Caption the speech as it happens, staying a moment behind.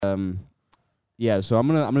Yeah, so I'm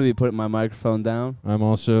gonna be putting my microphone down. I'm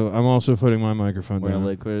also putting my microphone Where down.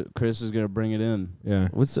 like Chris is gonna bring it in. Yeah.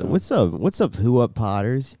 What's up, Who Up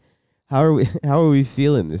Potters? How are we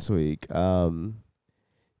feeling this week?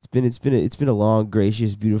 It's been a long,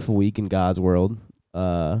 gracious, beautiful week in God's world.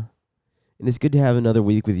 And it's good to have another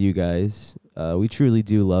week with you guys. We truly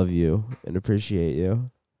do love you and appreciate you.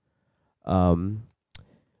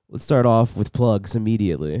 Let's start off with plugs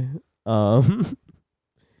immediately.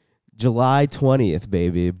 July 20th,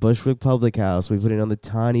 baby, Bushwick Public House. We put it on the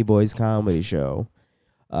Tiny Boys Comedy Show.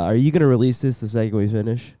 Are you going to release this the second we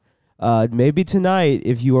finish? Maybe tonight,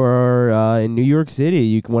 if you are in New York City,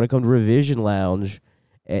 you want to come to Revision Lounge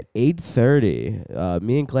at 8:30.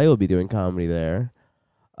 Me and Clay will be doing comedy there.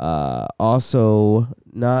 Also,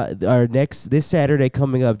 this Saturday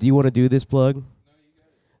coming up. Do you want to do this plug?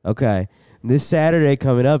 Okay. This Saturday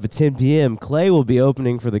coming up at 10 p.m., Clay will be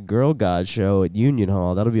opening for the Girl God show at Union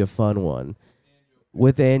Hall. That'll be a fun one.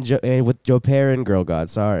 With Joe Perrin, Girl God,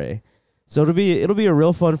 sorry. So it'll be a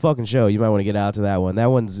real fun fucking show. You might want to get out to that one. That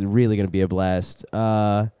one's really going to be a blast.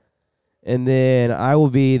 And then I will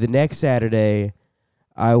be, the next Saturday,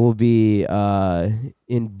 I will be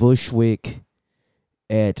in Bushwick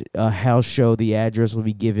at a house show. The address will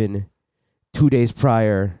be given 2 days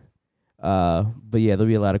prior. But yeah, there'll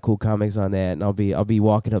be a lot of cool comics on that, and I'll be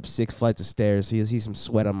walking up 6 flights of stairs, so you'll see some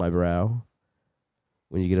sweat on my brow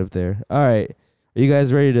when you get up there. All right, are you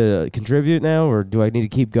guys ready to contribute now, or do I need to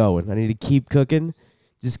keep going? I need to keep cooking.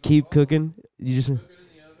 Just keep cooking. You just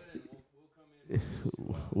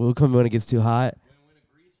we'll come when it gets too hot.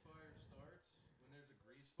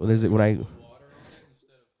 Well,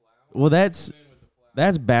 that's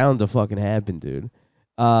bound to fucking happen, dude.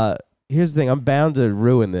 Here's the thing. I'm bound to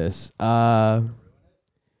ruin this. No,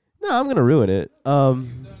 I'm going to ruin it.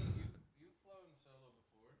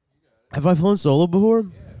 Have I flown solo before?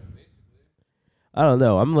 I don't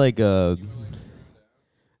know. I'm like, dude,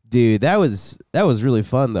 that was really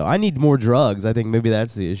fun, though. I need more drugs. I think maybe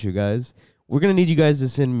that's the issue, guys. We're going to need you guys to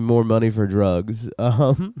send more money for drugs.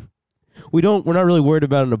 We're not really worried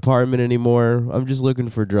about an apartment anymore. I'm just looking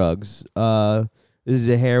for drugs. This is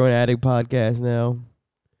a heroin addict podcast now.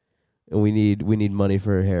 And we need money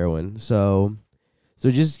for heroin. So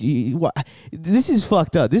just this is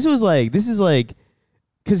fucked up. This is like,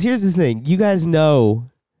 because here's the thing. You guys know,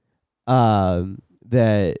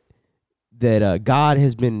 that God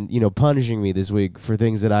has been punishing me this week for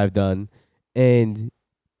things that I've done, and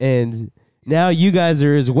now you guys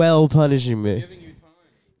are as well punishing me.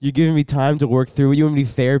 You're giving me time to work through it. You want me to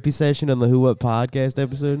therapy session on the Who What podcast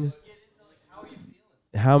episode?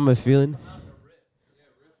 How am I feeling?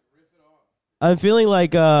 I'm feeling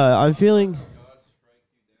like No,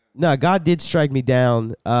 God did strike me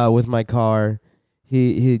down with my car.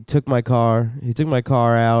 He took my car. He took my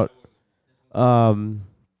car out. And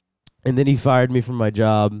then he fired me from my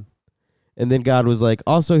job. And then God was like,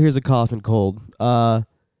 also here's a cough and cold. And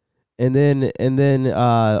then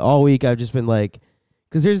all week I've just been like,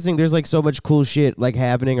 because here's the thing, there's like so much cool shit like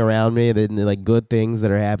happening around me, and like good things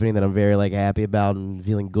that are happening that I'm very like happy about and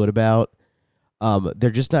feeling good about. They're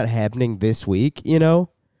just not happening this week, So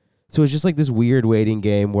it's just like this weird waiting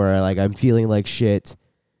game where like I'm feeling like shit,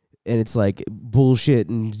 and it's like bullshit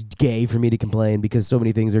and gay for me to complain because so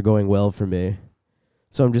many things are going well for me.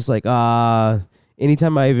 So I'm just like,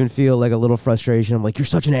 anytime I even feel like a little frustration, I'm like, you're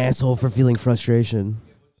such an asshole for feeling frustration.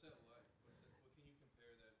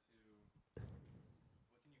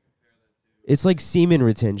 It's like semen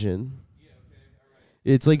retention.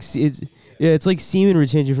 It's like semen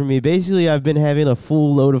retention for me. Basically, I've been having a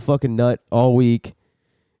full load of fucking nut all week,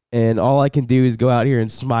 and all I can do is go out here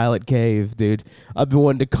and smile at Cave, dude. I've been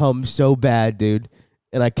wanting to come so bad, dude,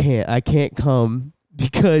 and I can't. I can't come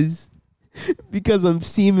because I'm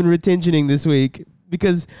semen retentioning this week.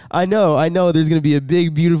 Because I know there's gonna be a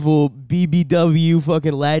big, beautiful BBW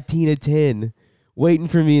fucking Latina 10 waiting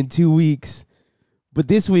for me in 2 weeks. But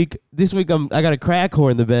this week I got a crack whore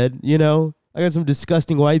in the bed, I got some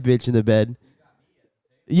disgusting white bitch in the bed.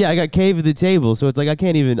 Yeah, I got Cave at the table, so it's like I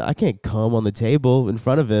can't come on the table in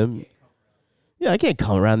front of him. Yeah, I can't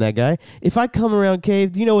come around that guy. If I come around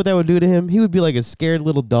Cave, do you know what that would do to him? He would be like a scared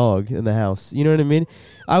little dog in the house. You know what I mean?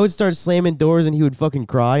 I would start slamming doors and he would fucking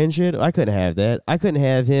cry and shit. I couldn't have that. I couldn't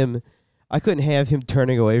have him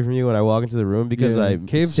turning away from you when I walk into the room because I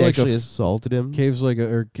sexually assaulted him. Chris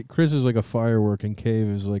is like a firework, and Cave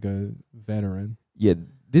is like a veteran. Yeah.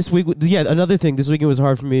 Another thing. This weekend was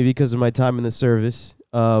hard for me because of my time in the service.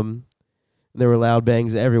 There were loud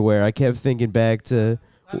bangs everywhere. I kept thinking back to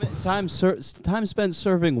Time spent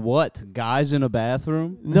serving what? Guys in a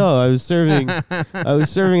bathroom? No, I was serving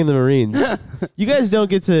in the Marines. You guys don't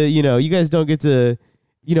get to,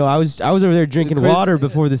 I was over there drinking Chris, water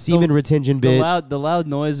before the semen retention bit. The loud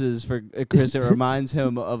noises for Chris, it reminds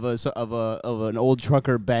him of an old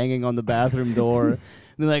trucker banging on the bathroom door. And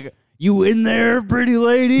they're like, "You in there, pretty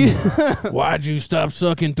lady?" Why'd you stop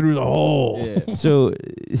sucking through the hole? Yeah. So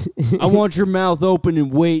I want your mouth open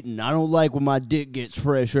and waiting. I don't like when my dick gets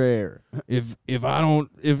fresh air. If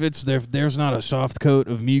there's not a soft coat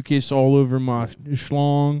of mucus all over my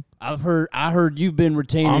schlong, I heard you've been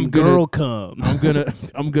retaining I'm gonna- girl cum. I'm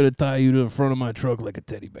gonna tie you to the front of my truck like a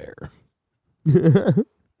teddy bear.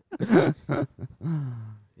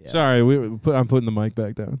 Sorry, I'm putting the mic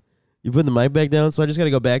back down. you putting the mic back down, so I just got to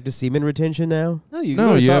go back to semen retention now. No, you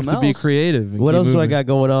have to be creative. and What keep else do I moving. got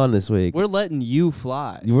going on this week? We're letting you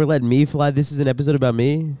fly. We're letting me fly. This is an episode about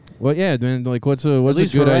me. Well, yeah, man. Like, what's a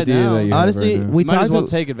least good for right idea now. that you Honestly, have right now? we Might as talked. well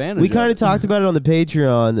take advantage. We kind of of talked about it on the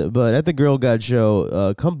Patreon, but at the Girl God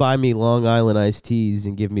show, come buy me Long Island iced teas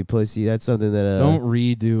and give me pussy. That's something that Don't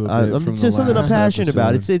redo a bit from it's the just something I'm last passionate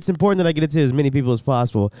about. episode. It's important that I get it to as many people as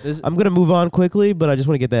possible. I'm gonna move on quickly, but I just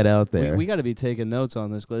want to get that out there. We got to be taking notes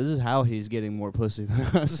on this. 'Cause this is how he's getting more pussy than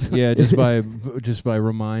us. Yeah, just by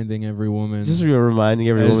reminding every woman, just reminding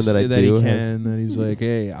every woman that I do. he can, that he's like,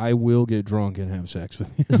 hey, I will get drunk and have sex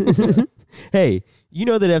with you. Hey, you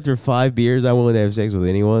know that after 5 beers, I'm willing to have sex with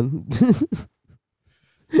anyone.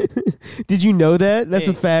 Did you know that? That's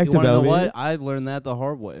a fact you wanna about know me. what? I learned that the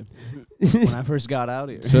hard way when I first got out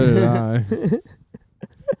here. So did I.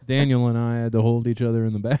 Daniel and I had to hold each other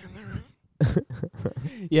in the bathroom.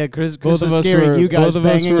 Yeah, Chris Both was of us scaring were- you guys both of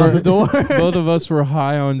us banging were- on the door. Both of us were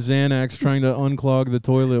high on Xanax trying to unclog the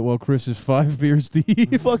toilet while Chris is 5 beers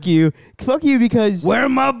deep. Fuck you, because Where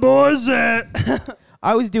my boys at?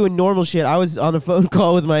 I was doing normal shit. I was on a phone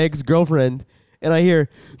call with my ex-girlfriend, and I hear,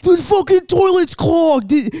 the fucking toilet's clogged.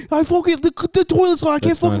 The toilet's clogged. I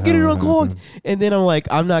can't That's not fucking get it how it unclogged. happened. And then I'm like,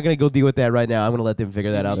 I'm not going to go deal with that right now. I'm going to let them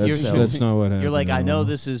figure that out You're- themselves. That's not what happened. You're like, I at know all.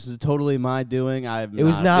 this is totally my doing. It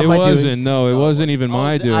was not It my wasn't. doing. No, it wasn't even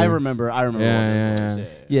my doing. I remember. Yeah, what yeah, this was. yeah.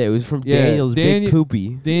 Yeah, it was from Yeah, Daniel's big Daniel- poopy.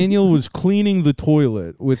 Daniel was cleaning the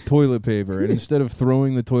toilet with toilet paper, and instead of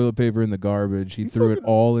throwing the toilet paper in the garbage, he threw it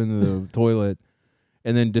all into the toilet,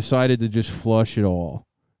 and then decided to just flush it all.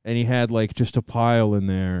 And he had like just a pile in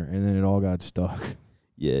there, and then it all got stuck.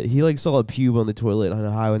 Yeah, he like saw a pube on the toilet on a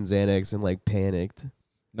high on Xanax and like panicked.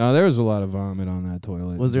 No, there was a lot of vomit on that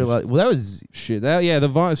toilet. Was there a lot? Well, that was Shit.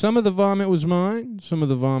 Some of the vomit was mine. Some of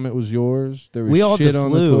the vomit was yours. There was we all had shit the on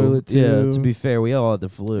flu. the toilet too. Yeah, to be fair, we all had the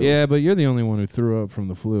flu. Yeah, but you're the only one who threw up from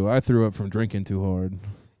the flu. I threw up from drinking too hard.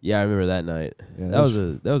 Yeah, I remember that night. Yeah,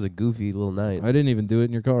 That was a goofy little night. I didn't even do it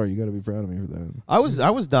in your car. You got to be proud of me for that. I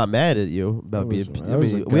was not mad at you about being. I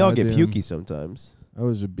mean, we all get pukey sometimes. I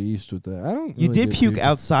was a beast with that. I don't. You really did get puke pukey.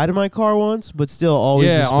 outside of my car once, but still always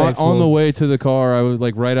Yeah, respectful. on the way to the car, I was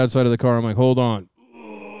like right outside of the car. I'm like, hold on.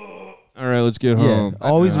 All right, let's get Yeah, home.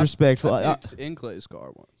 always Yeah. respectful. I puked in Clay's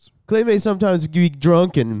car once. Clay may sometimes be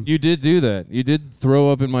drunk and You did do that. You did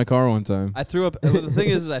throw up in my car one time. I threw up. The thing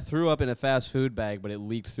is, I threw up in a fast food bag, but it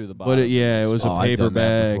leaked through the bottom. But it was Oh, a I've paper done that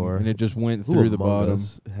bag, before. and it just went who through the among bottom.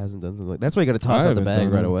 us hasn't done something like that's why you got to toss I out the haven't bag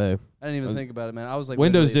done right it. away. I didn't even think about it, man. I was like,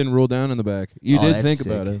 Windows literally- didn't roll down in the back. You Oh, did that's think sick.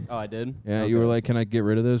 about it. Oh, I did. Yeah, you were like, "Can I get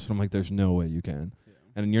rid of this?" And I'm like, "There's no way you can."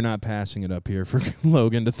 And you're not passing it up here for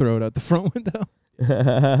Logan to throw it out the front window.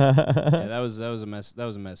 Yeah, that was a mess. That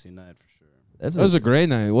was a messy night for sure. That's That was a great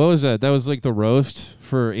night. What was that? That was like the roast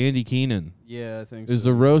for Andy Keenan. Yeah, I think It was so.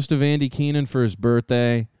 the roast of Andy Keenan for his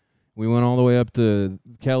birthday. We went all the way up to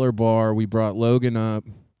Keller Bar. We brought Logan up.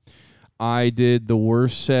 I did the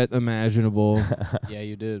worst set imaginable Yeah,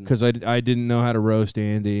 you did. because I didn't know how to roast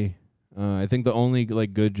Andy. I think the only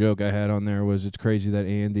like good joke I had on there was it's crazy that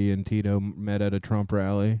Andy and Tito met at a Trump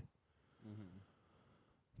rally.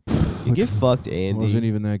 you get fucked, Andy. Wasn't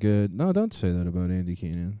even that good. No, don't say that about Andy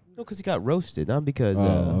Keenan. No, because he got roasted, not because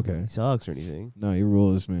Okay. he sucks or anything. No, he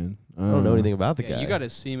rules, man. I don't know anything about the Yeah, guy. you got to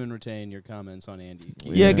semen retain your comments on Andy.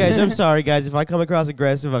 Yeah, guys, I'm sorry, guys. If I come across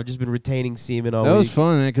aggressive, I've just been retaining semen all That week. was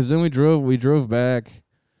fun, man. Because then we drove back.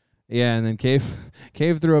 Yeah, and then Cave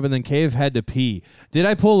threw up, and then Cave had to pee. Did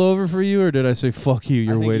I pull over for you, or did I say "fuck you"?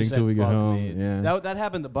 You're waiting till we get home. Yeah, That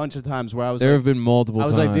happened a bunch of times where I was. there like, have been multiple. I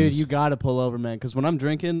was times. like, dude, you got to pull over, man, because when I'm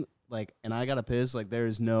drinking, like, and I gotta piss, like,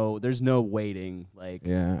 there's no waiting, like.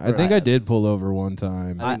 Yeah, I Right. think I did pull over one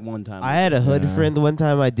time. I think one time. I had a hood Yeah. friend the one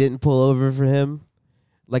time I didn't pull over for him.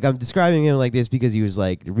 Like, I'm describing him like this because he was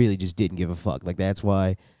like really just didn't give a fuck. Like, that's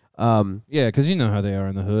why Yeah, because you know how they are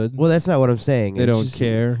in the hood. Well, that's not what I'm saying. They It's don't just-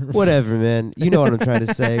 care. Whatever, man. You know what I'm trying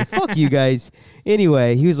to say. Fuck you guys.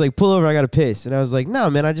 Anyway, he was like, pull over, I got to piss. And I was like, no,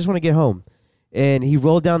 man, I just want to get home. And he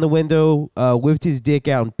rolled down the window, whipped his dick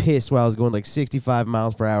out, and pissed while I was going like 65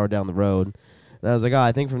 miles per hour down the road. And I was like,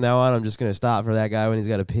 I think from now on, I'm just going to stop for that guy when he's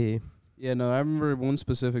got to pee. Yeah, no, I remember one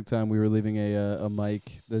specific time we were leaving a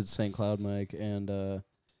mic, the St. Cloud mic, and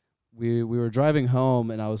we were driving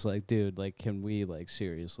home, and I was like, dude, like, can we, like,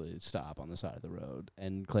 seriously stop on the side of the road?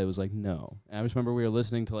 And Clay was like, no. And I just remember we were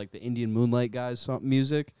listening to, like, the Indian Moonlight guys'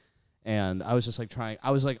 music, and I was just,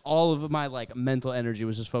 like, all of my, like, mental energy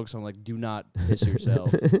was just focused on, like, do not piss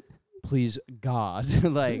yourself. Please, God.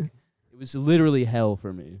 Like, it was literally hell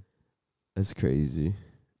for me. That's crazy.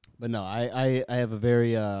 But no, I have a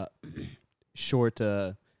very short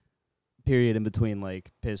period in between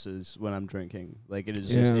like pisses when I'm drinking. Like it is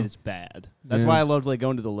just it's bad. That's why I loved like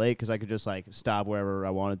going to the lake because I could just like stop wherever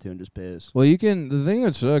I wanted to and just piss. Well, you can. The thing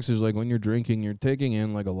that sucks is like when you're drinking, you're taking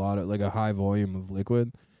in like a high volume of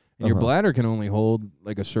liquid, and your bladder can only hold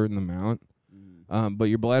like a certain amount. But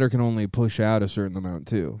your bladder can only push out a certain amount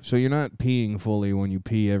too. So you're not peeing fully when you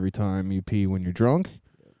pee every time you pee when you're drunk.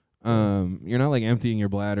 You're not like emptying your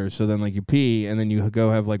bladder. So then like you pee and then you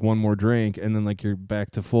go have like one more drink and then like you're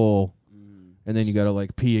back to full. And then you got to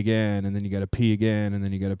like pee again and then you got to pee again and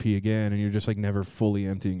then you got to pee again. And you're just like never fully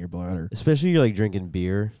emptying your bladder. Especially you're like drinking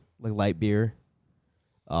beer, like light beer.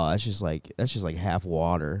 Oh, that's just like half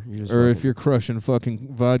water. You're just Or if you're crushing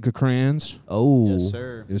fucking vodka crayons. Oh. Yes,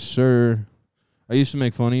 sir. Yes, sir. I used to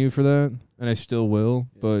make fun of you for that, and I still will,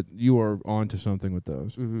 but you are onto something with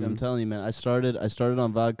those. Mm-hmm. I'm telling you, man. I started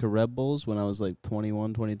on vodka Red Bulls when I was like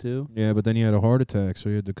 21, 22. Yeah, but then you had a heart attack, so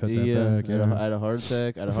you had to cut that back. I had a heart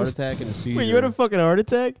attack. I had a heart attack and a seizure. Wait, you had a fucking heart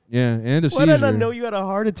attack? Yeah, and a Why did I not seizure. know you had a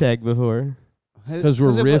heart attack before? 'Cause we're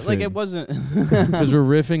riffing. Like it wasn't. Because we're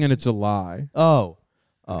riffing and it's a lie. Oh.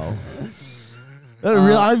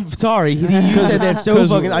 I'm sorry. You said that so 'cause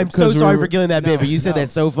fucking. I'm so 'cause sorry we're- for killing that bit, but you said no.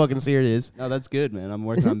 that so fucking serious. No, that's good, man. I'm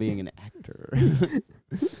working on being an actor.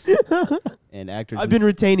 And actors. I've been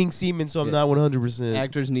retaining semen, so I'm Yeah. not 100%.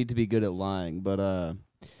 Actors need to be good at lying, but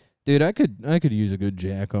Dude, I could use a good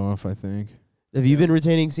jack off, I think. Have you been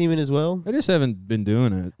retaining semen as well? I just haven't been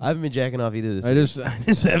doing it. I haven't been jacking off either this I week.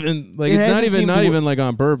 just haven't like It it's hasn't seemed to even like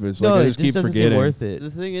on purpose. No, Like I it just keep doesn't seem forgetting. worth it.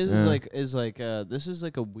 the thing is, Yeah. this is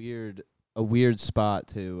like a weird spot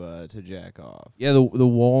to jack off. Yeah, the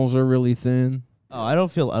walls are really thin. Oh, I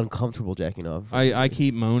don't feel uncomfortable jacking off. I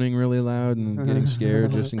keep moaning really loud and getting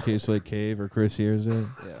scared just in case like Cave or Chris hears it.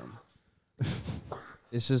 Yeah.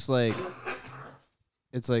 It's just like.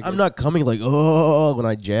 It's like I'm not coming like when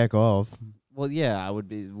I jack off. Well, yeah, I would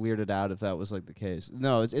be weirded out if that was like the case.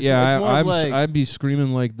 No, it's Yeah, more of like I'd be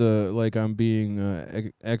screaming like I'm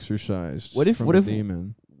being exercised. What if- from what a if-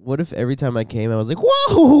 demon? What if every time I came I was like,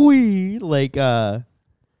 whoa,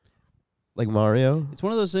 like Mario? it's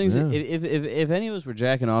one of those things. Yeah. If any of us were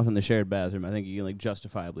jacking off in the shared bathroom, I think you can like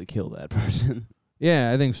justifiably kill that person.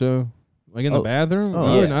 Yeah, I think so. Like in the Oh. bathroom? Oh,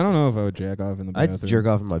 I yeah. don't know if I would jack off in the I'd bathroom. jerk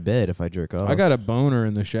off in my bed if I jerk off. I got a boner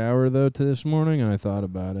in the shower though this morning, and I thought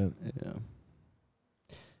about it. Yeah.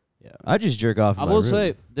 Yeah. I just jerk off. In I my will room.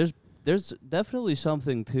 say there's definitely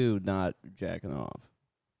something to not jacking off.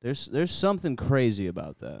 There's something crazy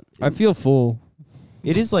about that. I feel full.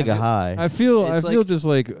 it is like a high. I feel It's I feel like- just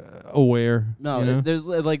like aware. No, you know? there's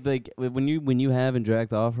like when you haven't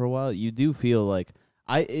jacked off for a while, you do feel like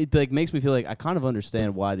it like makes me feel like I kind of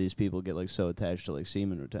understand why these people get like so attached to like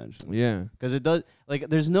semen retention. Yeah. Because it does like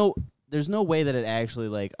there's no way that it actually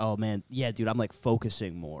like, oh man, yeah, dude, I'm like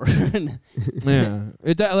focusing more. Yeah.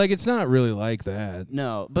 It's not really like that.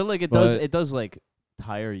 No, but like it But- does like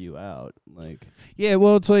tire you out. Like Yeah,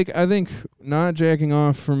 well, it's like I think not jacking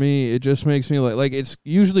off for me, it just makes me like it's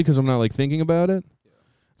usually because I'm not like thinking about it.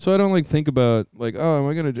 So I don't like think about like, oh, am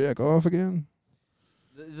I gonna jack off again?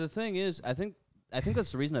 the thing is, I think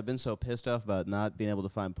that's the reason I've been so pissed off about not being able to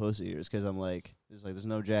find pussy is because I'm like, there's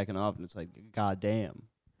no jacking off, and it's like, goddamn,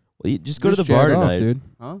 Well, you just go to the jack bar off, tonight. dude.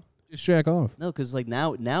 huh? Just jack off. No, because like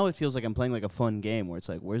now it feels like I'm playing like a fun game where it's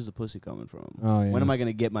like, where's the pussy coming from? Oh yeah. When am I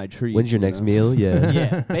gonna get my treat? When's your you next know? meal? Yeah.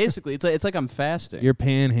 Yeah, basically, it's like I'm fasting. You're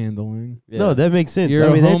panhandling. Yeah. No, that makes sense. You're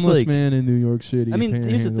I mean, a that's homeless like man in New York City. I mean,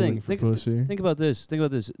 here's the thing. panhandling for pussy. Think about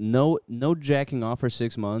this. No jacking off for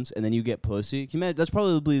 6 months, and then you get pussy. Can you imagine? That's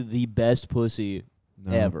probably the best pussy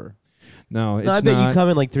No. ever. No, it's no, I bet not. you come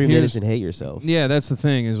in like 3 Here's- minutes and hate yourself. Yeah, that's the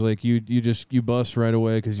thing is like you bust right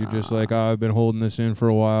away because you're just like, oh, I've been holding this in for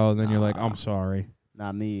a while, and then you're like, I'm sorry.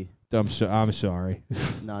 Not me. I'm sorry.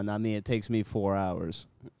 No, not me. It takes me 4 hours.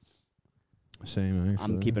 Same. Actually.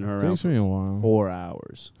 I'm keeping her Takes out me a while. 4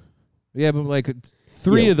 hours. Yeah, but like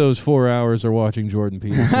 3 Yeah. of those 4 hours are watching Jordan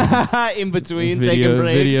Peterson. In between, taking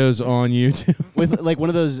breaks. Videos on YouTube. With like one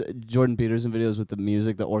of those Jordan Peterson videos with the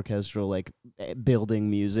music, the orchestral like building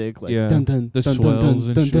music, like Yeah, dun dun the dun swells dun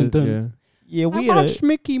and dun shit. dun dun. Yeah. Yeah, I we had watched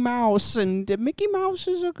Mickey Mouse, and Mickey Mouse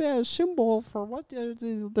is a symbol for what they're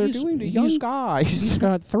doing to young guys. He's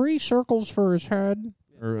got 3 circles for his head.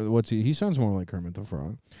 Or what's he? He sounds more like Kermit the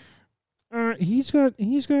Frog. He's got.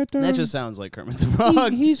 That just sounds like Kermit the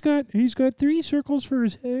Frog. He's got 3 circles for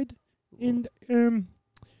his head, and 2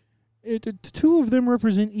 of them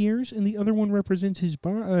represent ears, and the other one represents his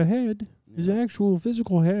head, his actual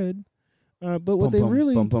physical head. But what they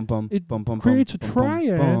really creates a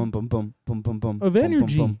triad of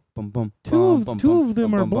energy. 2 of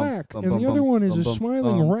them are black, and the other one is a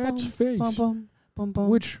smiling rat's face.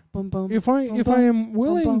 Which, if I am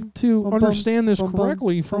willing to understand this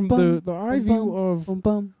correctly from the eye view of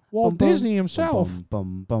Walt Disney himself,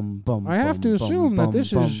 I have to assume that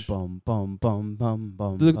this is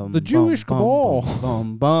the Jewish cabal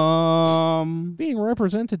being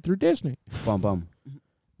represented through Disney.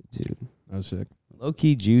 Dude, I was sick.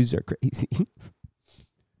 low-key Jews are crazy.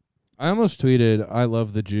 I almost tweeted "I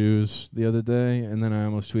love the Jews" the other day, and then I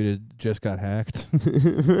almost tweeted "just got hacked."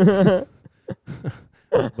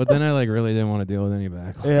 But then I really didn't want to deal with any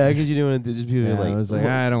backlash. Yeah, because you didn't want to just people Yeah, like. I was like,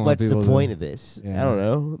 I don't want what's people the to- point of this? Yeah. I don't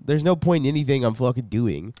know. There's no point in anything I'm fucking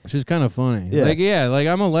doing. Which is kind of funny. Yeah. I'm a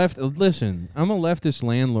leftist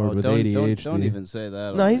landlord with ADHD. Don't even say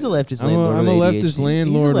that. No, he's a leftist I'm landlord. a with leftist ADHD.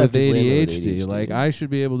 landlord He's a with leftist landlord ADHD. Like, I should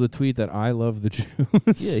be able to tweet that I love the Jews.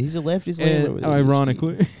 Yeah, he's a leftist landlord with And ADHD.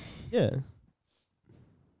 ironically. Yeah.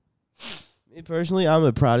 Me personally, I'm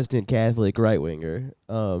a Protestant Catholic right winger.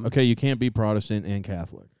 Okay, you can't be Protestant and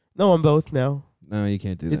Catholic. No, I'm both now. No, you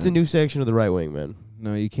can't do that. It's a new section of the right wing, man.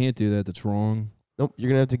 No, you can't do that. That's wrong. Nope, you're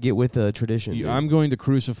gonna have to get with tradition. dude. I'm going to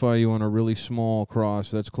crucify you on a really small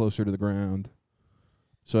cross that's closer to the ground,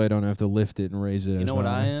 so I don't have to lift it and raise it. You know what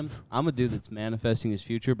I am? I'm a dude that's manifesting his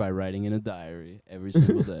future by writing in a diary every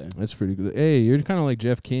single day. That's pretty good. Hey, you're kind of like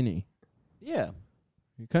Jeff Kinney. Yeah.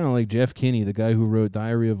 You're kind of like Jeff Kinney, the guy who wrote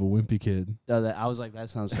Diary of a Wimpy Kid. I was like, that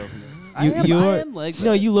sounds so familiar. You I are- am like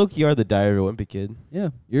No, that. you low-key are the Diary of a Wimpy Kid. Yeah.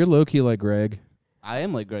 You're low-key like Greg. I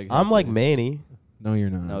am like Greg. I'm like Hemphill. Manny. No,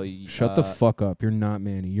 you're not. No, Shut the fuck up. You're not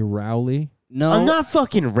Manny. You're Rowley. No. I'm not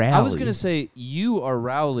fucking Rowley. I was going to say you are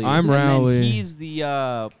Rowley. I'm and then Rowley. he's the,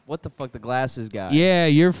 what the fuck, the glasses guy. Yeah,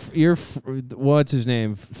 what's his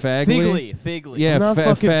name? Fagley? Figley. Yeah, I'm not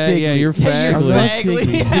fucking yeah, Figley. you're Yeah, you're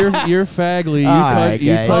Fagley. Fagley. you're Fagley. You, Alright,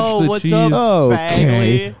 you guys. touch Oh, the what's cheese. up?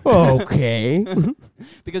 Okay. Okay.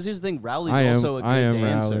 Because here's the thing, Rowley's I am. also a good I am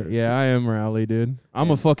dancer. Rowley. Yeah, I am Rowley, dude. I'm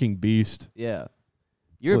Yeah. a fucking beast. Yeah.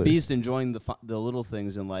 You're What? a beast enjoying the little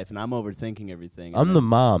things in life, and I'm overthinking everything. I'm the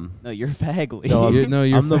mom. No, you're Fagley. No,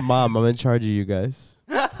 You're I'm the mom. I'm in charge of you guys.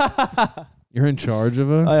 You're in charge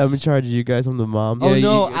of a. I'm in charge of you guys. I'm the mom. Oh Yeah,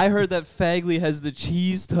 no, you- I heard that Fagley has the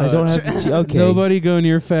cheese touch. I don't have the okay. Nobody go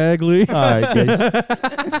near Fagley. All right, guys.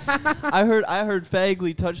 I heard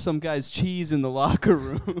Fagley touch some guy's cheese in the locker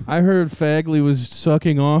room. I heard Fagley was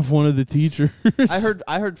sucking off one of the teachers. I heard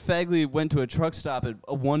Fagley went to a truck stop at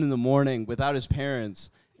 1 a.m. without his parents,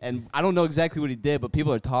 and I don't know exactly what he did, but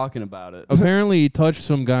people are talking about it. Apparently, he touched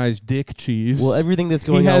some guy's dick cheese. Well, everything that's he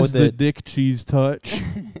going on has with the dick cheese touch.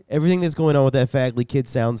 everything that's going on with that Fagley kid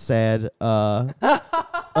sounds sad.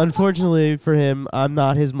 Unfortunately for him, I'm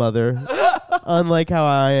not his mother. Unlike how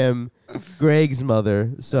I am Greg's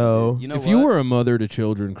mother. So You know if what? you were a mother to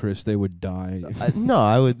children, Chris, they would die. no,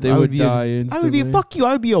 I would. They I would be die I instantly. would be fuck you.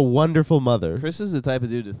 I would be a wonderful mother. Chris is the type of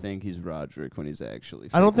dude to think he's Roderick when he's actually.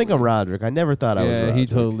 I don't think I'm Fagley. Roderick. I never thought I was Yeah, Roderick. he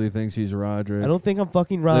totally thinks he's Roderick. I don't think I'm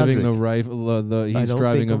fucking Roderick. Living the rifle. He's don't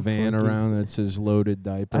driving think a I'm van fucking- around that says loaded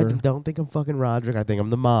I diaper. don't think I'm fucking Roderick. I think I'm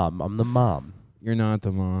the mom. I'm the mom. You're not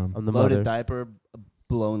the mom. I'm the Loaded mother. diaper,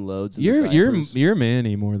 blowing loads. in the You're diapers. you're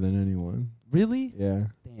Manny more than anyone. Really? Yeah.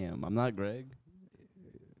 Damn, I'm not Greg.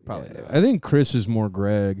 Probably not. I think Chris is more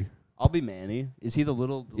Greg. I'll be Manny. Is he the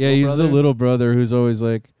little? Yeah, little he's brother? the little brother who's always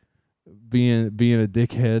like being a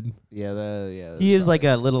dickhead. Yeah, yeah. He that's is like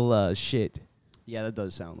probably- a little shit. Yeah, that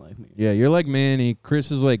does sound like me. Yeah, you're like Manny.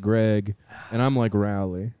 Chris is like Greg, and I'm like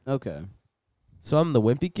Rowley. Okay. So I'm the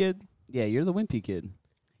wimpy kid. Yeah, you're the wimpy kid.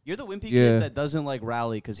 You're the wimpy Yeah. kid that doesn't like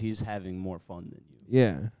Rowley because he's having more fun than you.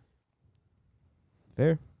 Yeah.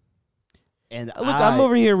 Fair. And Look, I'm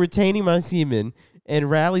over here retaining my semen, and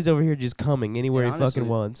Riley's over here just coming anywhere he fucking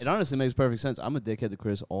wants. It honestly makes perfect sense. I'm a dickhead to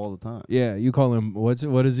Chris all the time. Yeah, you call him what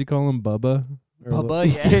does he call him? Bubba? Or what?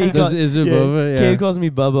 Bubba, yeah. He Does, is it Bubba? Yeah. Kay calls me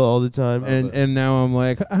Bubba all the time. And now I'm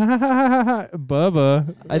like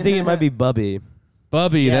Bubba. I think it might be Bubby.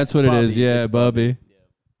 Bubby, Yeah, that's what it is. Bubby. Yeah, It's Bubby.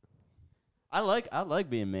 I like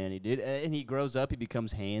being Manny, dude. And he grows up, he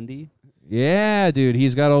becomes handy. Yeah, dude.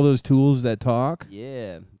 He's got all those tools that talk.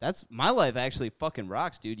 Yeah, that's my life. Actually, fucking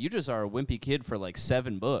rocks, dude. You just are a wimpy kid for like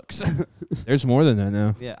 7 books. There's more than that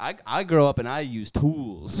now. Yeah, I grow up and I use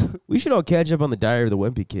tools. We should all catch up on the Diary of the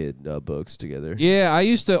Wimpy Kid books together. Yeah, I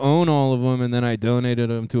used to own all of them, and then I donated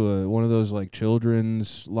them to one of those like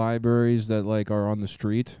children's libraries that like are on the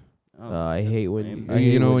street. I hate when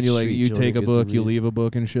You know when you like street you children take a get to book, you read. leave a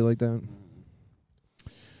book and shit like that.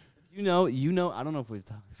 You know. I don't know if we've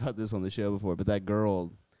talked about this on the show before, but that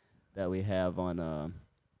girl that we have on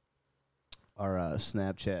our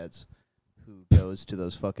Snapchats, who goes to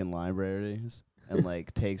those fucking libraries and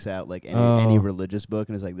like takes out like any religious book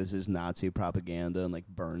and is like, this is Nazi propaganda, and like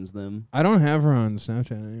burns them. I don't have her on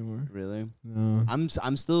Snapchat anymore. Really? No.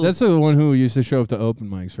 I'm still. That's the one who used to show up to open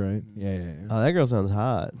mics, right? Yeah. Oh, that girl sounds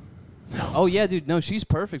hot. Oh yeah, dude. No, she's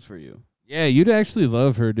perfect for you. Yeah, you'd actually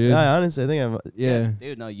love her, dude. Yeah, honestly, I think I'm. Yeah.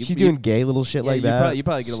 Dude. No, She's doing gay little shit like that. You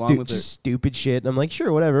probably get along with her. Just stupid shit. And I'm like,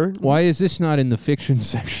 sure, whatever. Why is this not in the fiction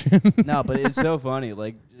section? No, but it's so funny.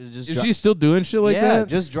 Like, just Is she still doing shit like yeah, that?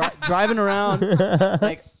 just driving around,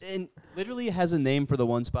 like, and literally has a name for the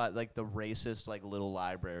one spot, like the racist, like little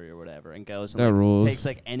library or whatever, and goes and That like, rules. takes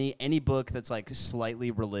like any book that's like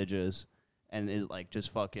slightly religious, and is like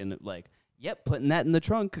just fucking like, yep, putting that in the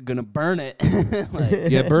trunk, gonna burn it. Like,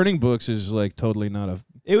 Yeah, burning books is like totally not a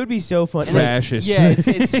It would be so fun. And it's- fascist. yeah,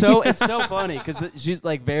 it's so funny because she's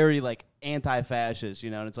like very like anti-fascist,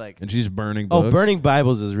 you know, and it's like and she's burning books. Oh, burning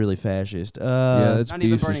Bibles is really fascist. Yeah, that's not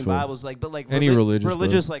even beast as burning fuck. Bibles, like but like Any religious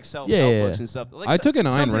religious book. like self-help Yeah. books and stuff. Like I took an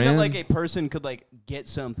Ayn something that Rand. like a person could like get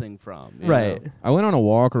something from, you Right. know? I went on a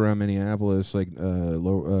walk around Minneapolis, like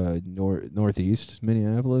northeast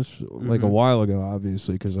Minneapolis, like a Mhm. while ago,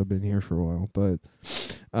 obviously, because I've been here for a while. But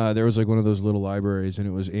there was like one of those little libraries, and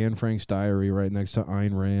it was Anne Frank's diary right next to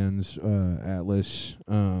Ayn Rand's atlas.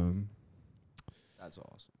 That's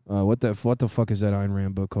awesome. What the fuck is that Ayn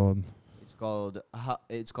Rand book called? It's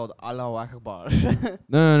called Allahu Akbar.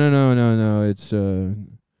 No. It's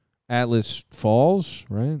Atlas Falls,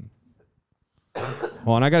 right?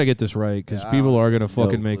 Hold on, I gotta get this right because Yeah, I people are honestly gonna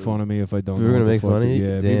fucking no make clue. fun of me if I don't. People know are what gonna the make fuck fun of it- you?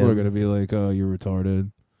 Yeah, people are Damn. gonna be like, "Oh, you're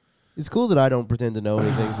retarded." It's cool that I don't pretend to know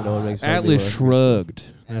anything, so no one makes fun of me. Atlas Shrugged.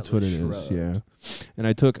 That's what it Atlas is. Shrugged. Yeah, and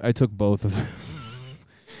I took both of them.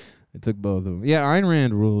 I took both of them. Yeah, Ayn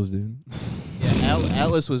Rand rules, dude. Yeah,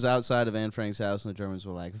 Atlas was outside of Anne Frank's house, and the Germans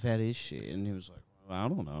were like, "That is she," and he was like, well, "I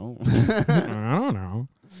don't know. I don't know.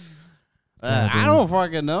 I don't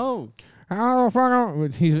fucking know. How the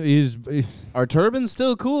fuck? He's Are turbans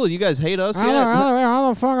still cool? You guys hate us yet? how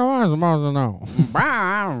the fuck am I supposed to know?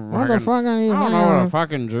 What the fuck are you? I don't know what the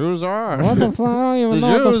fucking Jews are. What the fuck? I don't even The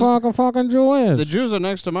know what the Jews- fuck a fucking Jew is. The Jews are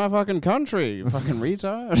next to my fucking country. You fucking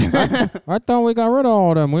retard. I thought we got rid of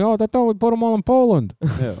all of them. I thought we put them all in Poland.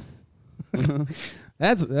 Yeah.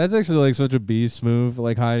 That's actually like such a beast move,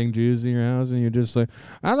 like hiding Jews in your house, and you're just like,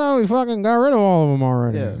 I thought we fucking got rid of all of them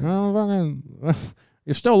already. Yeah. I don't fucking.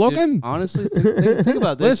 You're still looking? Dude, honestly, think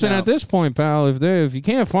about this. Listen, now. at this point, pal, if you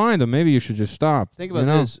can't find them, maybe you should just stop. Think you about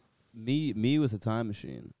know? this. Me with a time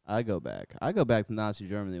machine. I go back to Nazi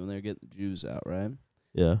Germany when they were getting the Jews out, right?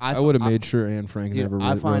 Yeah. I would have made sure Anne Frank Dude, never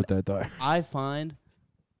I wrote find- that diary. I find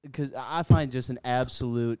just an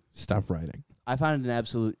absolute. Stop writing. I find an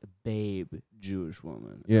absolute babe Jewish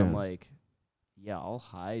woman. Yeah. And I'm like, yeah, I'll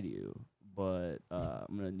hide you, but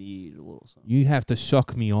I'm gonna need a little something. You have to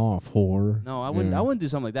suck me off, whore. No, I wouldn't. Yeah. I wouldn't do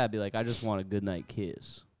something like that. I'd be like, I just want a good night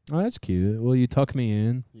kiss. Oh, that's cute. Will you tuck me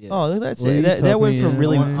in? Yeah. Oh, that's Will you it. That tuck went me from in?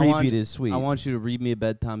 really I want- creepy to sweet. I want you to read me a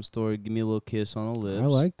bedtime story. Give me a little kiss on the lips. I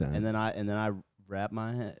like that. And then I wrap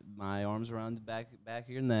my arms around the back of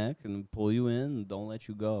your neck and pull you in and don't let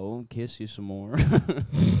you go. And kiss you some more.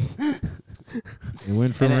 It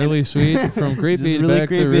went from and- really sweet, from creepy really back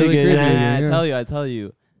creepy to really again. creepy. Yeah, again. I tell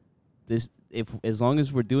you, this as long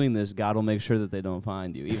as we're doing this, God will make sure that they don't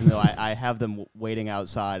find you. Even though I have them waiting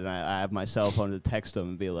outside and I have my cell phone to text them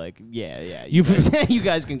and be like, yeah, you guys, you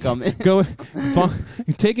guys can come in.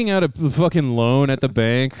 Taking out a fucking loan at the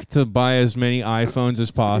bank to buy as many iPhones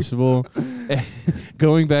as possible,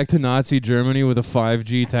 going back to Nazi Germany with a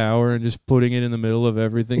 5G tower and just putting it in the middle of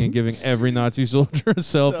everything and giving every Nazi soldier a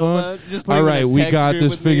cell phone. Just put All them in right, a we text got group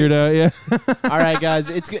this with me. figured out. Yeah. All right, guys,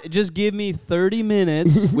 just give me 30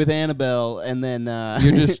 minutes with Annabelle, and then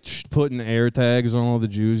You're just putting air tags on all the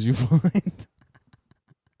Jews you find.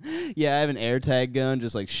 yeah, I have an AirTag gun,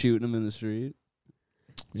 just like shooting them in the street.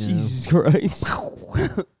 Yeah. Jesus Christ.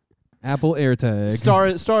 Apple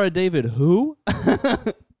AirTag. Star of David, who?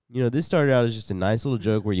 You know, this started out as just a nice little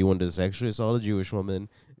joke where you wanted to sexually assault a Jewish woman,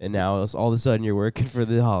 and now it's all of a sudden you're working for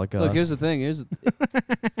the Holocaust. Look, here's the thing.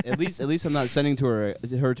 At least I'm not sending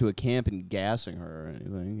her to a camp and gassing her or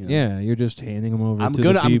anything. You know? Yeah, you're just handing them over. I'm to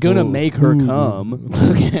gonna the people make her who- come.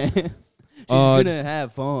 Okay. She's gonna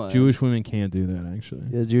have fun. Jewish women can't do that, actually.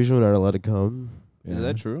 Yeah, Jewish women aren't allowed to come. Yeah. Is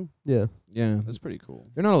that true? Yeah. Yeah, That's pretty cool.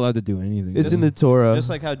 they're not allowed to do anything. It's in the Torah. Just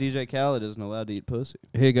like how DJ Khaled isn't allowed to eat pussy.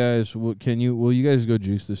 Hey guys, will you guys go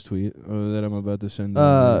juice this tweet that I'm about to send?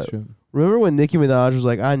 Remember when Nicki Minaj was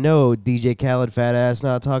like, I know DJ Khaled fat ass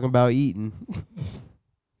not talking about eating.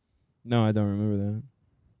 No, I don't remember that.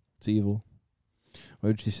 It's evil. Why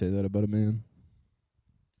would she say that about a man?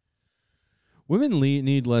 Women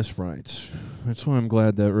need less rights. That's why I'm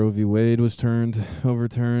glad that Roe v. Wade was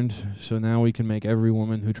overturned. So now we can make every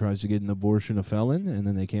woman who tries to get an abortion a felon, and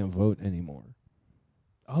then they can't vote anymore.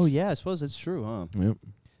 Oh yeah, I suppose that's true, huh? Yep,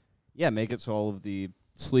 Yeah, make it so all of the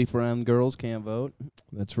sleep around girls can't vote.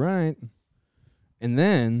 that's right. And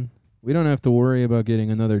then we don't have to worry about getting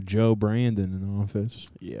another Joe Brandon in office.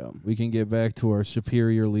 Yeah. We can get back to our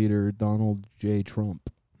superior leader, Donald J. Trump.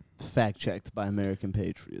 Fact checked by American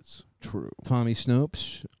Patriots. True. Tommy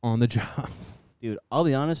Snopes on the job. Dude, I'll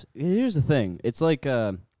be honest. Here's the thing. It's like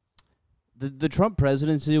the Trump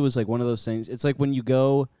presidency was like one of those things. It's like when you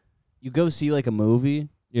go see like a movie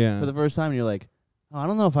Yeah. for the first time and you're like, oh, I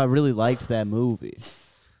don't know if I really liked that movie.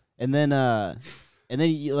 And then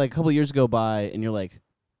you, like a couple years go by and you're like,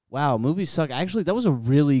 wow, movies suck. Actually, that was a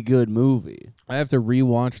really good movie. I have to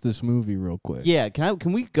rewatch this movie real quick. Yeah, can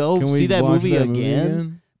we go Can we see that watch movie that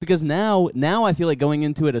again? Because now I feel like going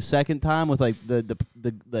into it a second time with like the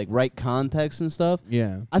like right context and stuff.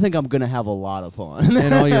 Yeah. I think I'm gonna have a lot of fun.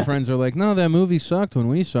 And all your friends are like, no, that movie sucked when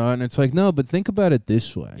we saw it. And it's like, no, but think about it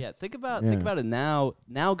this way. Yeah, think about it now.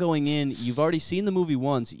 Now going in, you've already seen the movie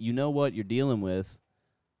once. You know what you're dealing with.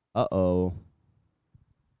 Uh-oh.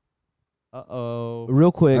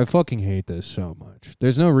 Real quick, I fucking hate this so much.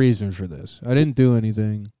 There's no reason for this. I didn't do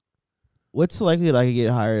anything. what's likely that I could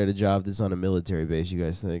get hired at a job that's on a military base, you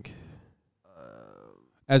guys think?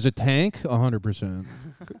 As a tank, 100%.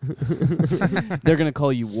 They're gonna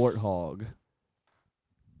call you Warthog.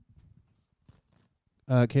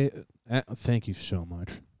 Okay. Thank you so much.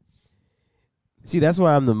 See, that's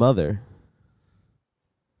why I'm the mother.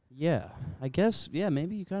 Yeah, I guess. Yeah,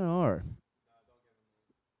 maybe you kind of are.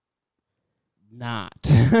 Not.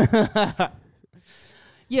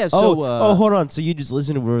 Yeah. So. Hold on. So you just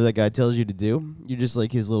listen to whatever that guy tells you to do? You're just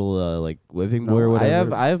like his little like whipping boy or no,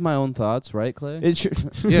 whatever. I have my own thoughts, right, Clay? It's sure.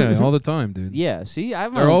 Yeah, all the time, dude. Yeah. See, I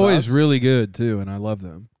have my They're own always thoughts. really good, too, and I love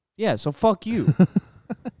them. Yeah. So fuck you.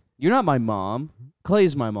 You're not my mom.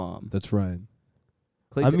 Clay's my mom. That's right.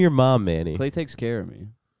 Clay I'm your mom, Manny. Clay takes care of me.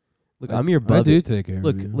 Look, I'm your bubby. I do take care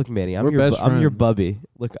Look, of you. look, Manny. We're best I'm your friends. bubby.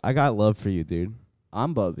 Look, I got love for you, dude.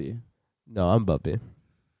 I'm Bubby. No, I'm Bubby. Do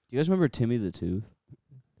you guys remember Timmy the Tooth?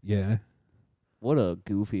 Yeah. What a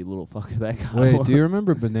goofy little fucker that guy Wait, was. do you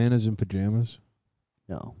remember Bananas in Pajamas?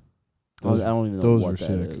 No. Those- I don't even know those what are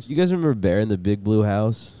that sick. is. You guys remember Bear in the Big Blue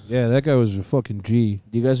House? Yeah, that guy was a fucking G.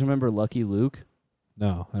 Do you guys remember Lucky Luke?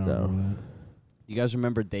 No, I don't No. remember that. Do you guys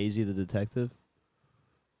remember Daisy the Detective?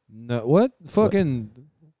 No, what? Fucking,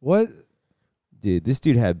 what? Dude, this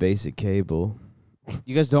dude had basic cable.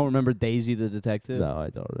 You guys don't remember Daisy the Detective? No, I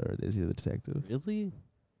don't remember this. You're the detective. Really?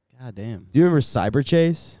 God damn. Do you remember Cyber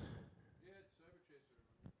Chase?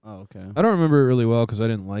 Oh, okay. I don't remember it really well because I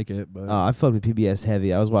didn't like it, but I fucked with PBS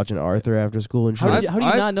heavy. I was watching Arthur after school and shit. How do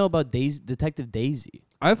you I- not know about Detective Daisy?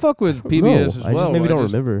 I fuck with No, PBS as I well. just maybe I don't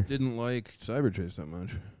just remember. didn't like Cyber Chase that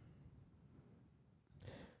much.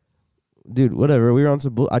 Dude, whatever. We were on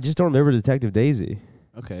some I just don't remember Detective Daisy.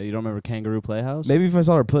 Okay, you don't remember Kangaroo Playhouse? Maybe if I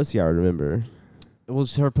saw her pussy, I would remember. Well,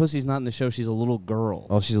 her pussy's not in the show. She's a little girl.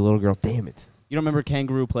 Oh, she's a little girl. Damn it. You don't remember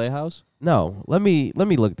Kangaroo Playhouse? No, let me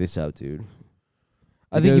look this up, dude.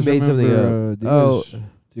 I Do you think you guys made something remember, up.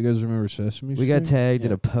 Do you guys remember Sesame We got Street? tagged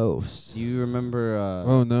in Yeah. a post. Do you remember?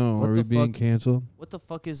 Oh no, what are we the being fuck? canceled? What the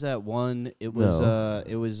fuck is that one? It was. No.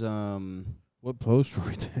 It was. What post were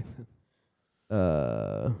we taking?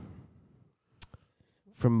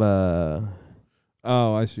 From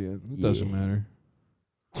Oh, I see it. It doesn't Yeah. matter.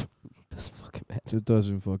 doesn't fucking matter. It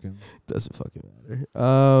doesn't fucking. Doesn't fucking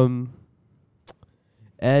matter.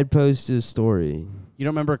 Ed posted a story. You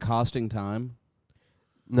don't remember Costing Time?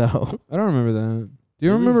 No. I don't remember that. Do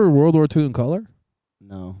you Really? remember World War II in color?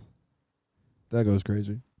 No. That goes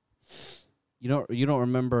crazy. You don't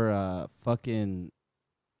remember fucking.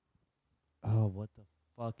 Oh, what the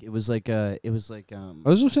fuck! It was like I was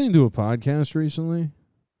listening to a podcast recently,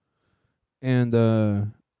 and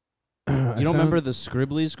You don't remember the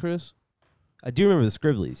Scribblies, Chris? I do remember the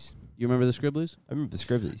Scribblies. You remember the Scribblies? I remember the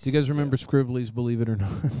Scribblies. Do you guys remember Scribblies? Believe it or not.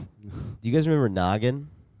 Do you guys remember Noggin?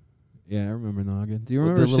 Yeah, I remember Noggin. Do you With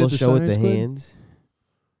remember the little Sid show with the Science Kid? hands?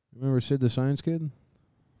 Remember Sid the Science Kid?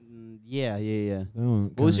 Yeah. That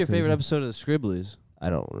one What was kinda your favorite crazy. episode of the Scribblies? I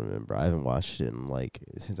don't remember. I haven't watched it in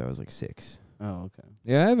since I was 6. Oh, okay.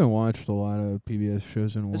 Yeah, I haven't watched a lot of PBS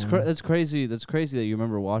shows in a while. That's crazy. That's crazy that you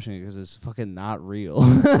remember watching it because it's fucking not real.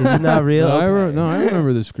 Is it not real? No, Okay. I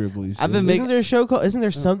remember the Scribblies. I've been Isn't there a show called? Isn't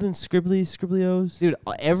there something Scribblios? Dude,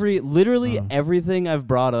 literally everything I've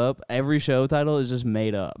brought up, every show title is just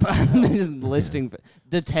made up. Just listing.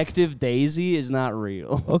 Detective Daisy is not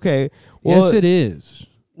real. Okay. Well, Yes, it is.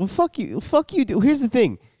 Well, fuck you. Fuck you. Here's the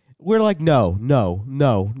thing. We're like, no,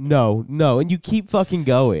 and you keep fucking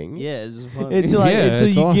going. Yeah, it's just funny. Until Yeah, it's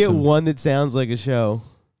you get awesome. one that sounds like a show.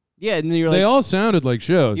 Yeah, and then you're They like, all sounded like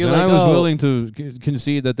shows, You're and like, I was oh. willing to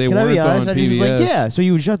concede that they Can I weren't be honest? on I just was PBS. like, yeah. So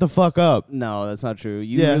you would shut the fuck up. no, that's not true.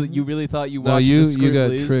 You Yeah. really thought you No, watched you the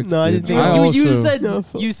got Scribblies? tricked. No, I dude. didn't think- I You also- said No,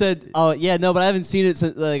 you said, oh yeah, no, but I haven't seen it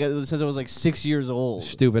since I was 6 years old.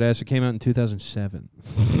 Stupid ass. It came out in 2007.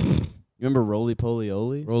 You remember Roly Poly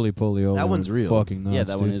Oly? Roly Poly Oly. That one's was real. Fucking nuts, Yeah,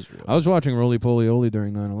 that dude. one is real. I was watching Roly Poly Oly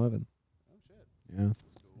during 9/11. Yeah.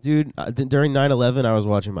 Dude, during 9/11, I was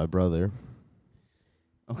watching my brother.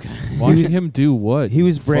 Okay. Watching him do what? He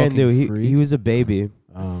was brand Fucking new. freak. He was a baby.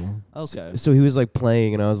 Oh. Okay. So he was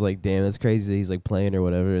playing, and I was like, damn, that's crazy that he's playing or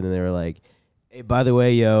whatever. And then they were like, hey, by the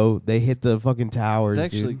way, yo, they hit the fucking towers.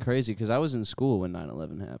 It's actually dude. crazy because I was in school when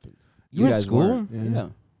 9/11 happened. You were in guys school? weren't. Yeah. Yeah.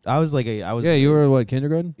 I was I was. Yeah, you were what,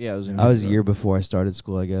 kindergarten? Yeah, I was in I was a kindergarten. year before I started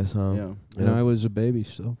school, I guess, huh? Yeah. And I was a baby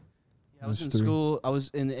still. I was I in was 3. school. I was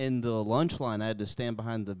in the lunch line. I had to stand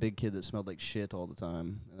behind the big kid that smelled like shit all the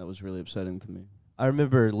time, and that was really upsetting to me. I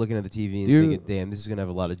remember looking at the TV and Do you- thinking, damn, this is going to have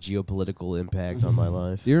a lot of geopolitical impact on my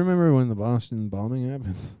life. Do you remember when the Boston bombing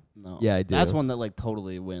happened? No. Yeah, I do. That's one that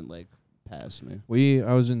totally went past me.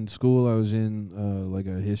 I was in school. I was in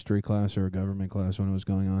a history class or a government class when it was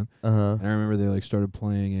going on. Uh-huh. And I remember they started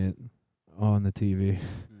playing it on the TV,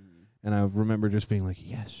 and I remember just being like,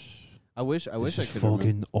 "Yes, I wish I this is could fucking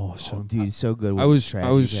remember. awesome." Dude, so good. I was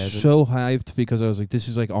happened. so hyped because I was like, "This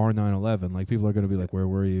is like our 9/11." Like people are gonna be like, "Where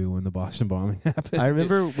were you when the Boston bombing happened?" I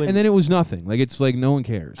remember when. and then it was nothing. Like it's like no one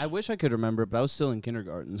cares. I wish I could remember, but I was still in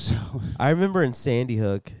kindergarten, so I remember in Sandy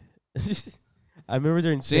Hook. I remember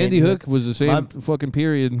during Sandy Hook was the same My- fucking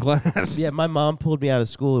period in class. Yeah, my mom pulled me out of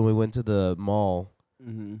school and we went to the mall.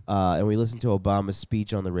 And we listened to Obama's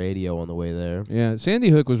speech on the radio on the way there. Yeah, Sandy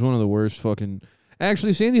Hook was one of the worst fucking.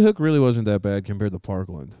 Actually, Sandy Hook really wasn't that bad compared to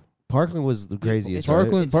Parkland. Parkland was the craziest. it's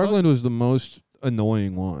right? Parkland was the most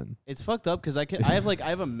annoying one. It's fucked up because I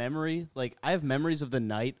have a memory, I have memories of the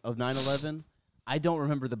night of 9/11. I don't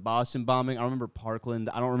remember the Boston bombing. I remember Parkland.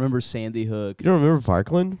 I don't remember Sandy Hook. You don't remember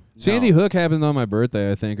Parkland? Sandy No. Hook happened on my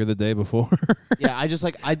birthday, I think, or the day before. Yeah, I just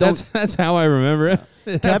I don't. That's how I remember it.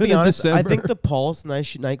 It Can I happened be in honest? I December. think the Pulse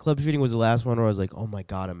nightclub shooting was the last one where I was like, oh my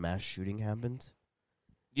God, a mass shooting happened.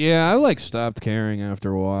 Yeah, I stopped caring after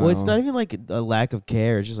a while. Well, it's not even like a lack of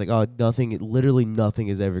care. It's just like, oh, literally nothing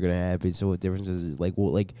is ever going to happen. So what difference does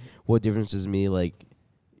it, what difference does me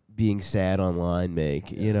being sad online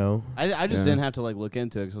make, you know? I just Yeah. didn't have to look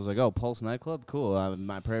into it because I was like, oh, Pulse nightclub, cool.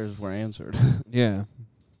 My prayers were answered. Yeah,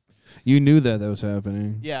 you knew that was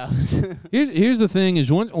happening. Yeah. Here's the thing: is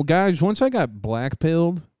once I got black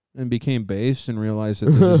pilled and became based and realized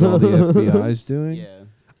that this is all the FBI's doing, Yeah.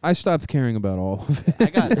 I stopped caring about all of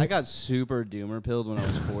it. I got super doomer pilled when I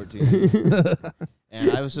was 14.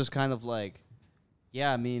 And I was just kind of like,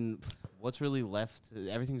 yeah, I mean, what's really left?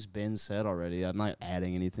 Everything's been said already. I'm not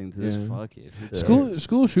adding anything to this. Yeah. Fuck it. Who School cares?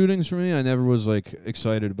 school shootings for me, I never was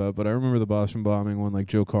excited about, but I remember the Boston bombing when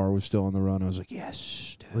Joe Carr was still on the run. I was like,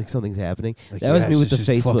 yes, dude. Like something's happening. Like, That was me yes, with the this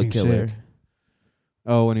is Facebook fucking killer. sick.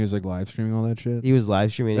 Oh, when he was live streaming all that shit. He was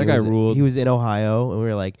live streaming. That he guy was, ruled. He was in Ohio, and we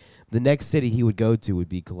were like, the next city he would go to would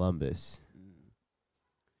be Columbus.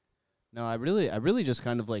 No, I really just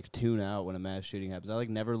kind of tune out when a mass shooting happens. I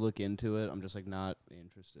never look into it. I'm just not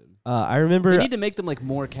interested. I remember. They need to make them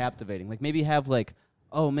more captivating. Maybe have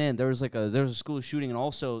oh man, there was a school shooting and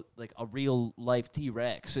also a real life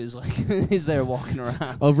T-Rex is is there walking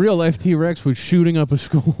around. A real life T-Rex was shooting up a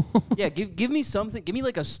school. Yeah, give me something. Give me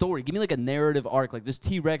a story. Give me a narrative arc. This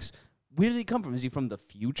T-Rex, where did he come from? Is he from the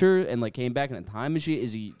future and came back in a time machine?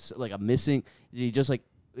 Is he a missing? Is he just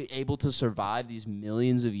able to survive these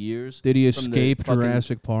millions of years? Did he from the escape fucking-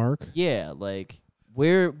 Jurassic Park? Yeah,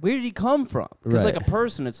 where did he come from? Because Right. a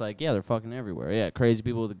person, it's yeah, they're fucking everywhere. Yeah, crazy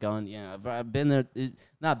people with a gun. Yeah, I've been there.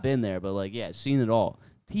 Not been there, but yeah, seen it all.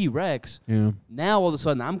 T-Rex. Yeah. Now all of a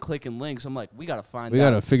sudden I'm clicking links. I'm we gotta find. We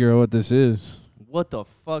out. gotta figure out what this is. what the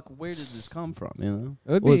fuck? Where did this come from? You know?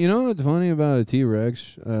 It would be, you know what's funny about a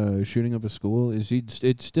T-Rex shooting up a school is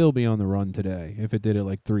it'd still be on the run today if it did it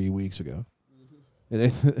like 3 weeks ago.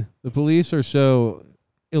 The police are so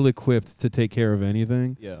ill-equipped to take care of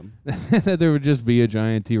anything Yeah. that there would just be a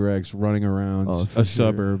giant T-Rex running around a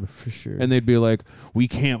suburb, for sure. and they'd be like, "We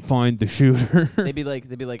can't find the shooter." they'd be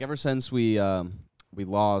like, ever since we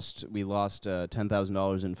lost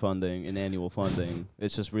 $10,000 in funding, in annual funding.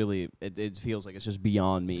 It's just really, it feels like it's just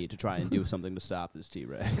beyond me to try and do something to stop this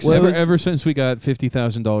T-Rex. Well, ever since we got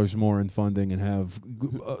 $50,000 more in funding and have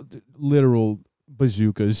literal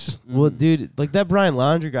bazookas. Well, dude, like that Brian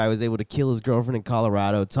Laundrie guy was able to kill his girlfriend in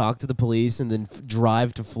Colorado, talk to the police, and then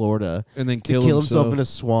drive to Florida And then to kill himself in a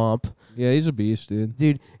swamp. Yeah, he's a beast, dude.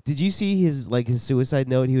 Dude, did you see his suicide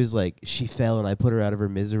note? He was like, "She fell and I put her out of her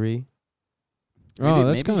misery."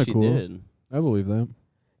 That's kind of she cool. did. I believe that.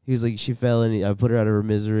 He was like, "She fell and I put her out of her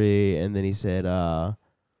misery," and then he said, I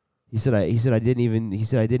didn't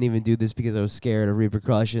even do this because I was scared of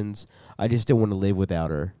repercussions. I just didn't want to live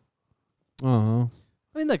without her." Uh-huh.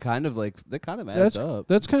 I mean, that kind of adds up.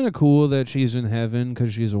 That's kind of cool that she's in heaven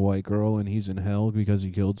because she's a white girl and he's in hell because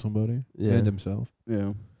he killed somebody and himself.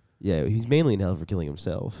 Yeah. Yeah, he's mainly in hell for killing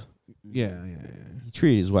himself. Yeah. He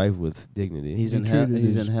treated his wife with dignity. He's He in hell. treated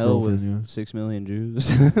He's his in hell with girlfriend, 6 million Jews.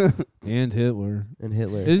 And Hitler. and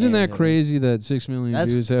Hitler. Isn't And that Hitler. crazy that 6 million That's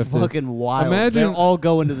Jews have fucking wild. Imagine- They're all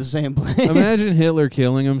going to the same place. Imagine Hitler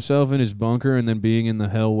killing himself in his bunker and then being in the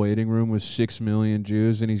hell waiting room with 6 million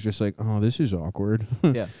Jews, and he's just like, "Oh, this is awkward."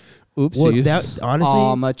 Yeah. Oopsies. Well, that,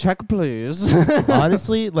 honestly, a check, please.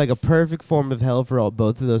 honestly, like a perfect form of hell for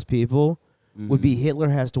both of those people would be Mhm. Hitler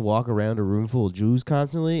has to walk around a room full of Jews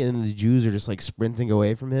constantly, and the Jews are just like sprinting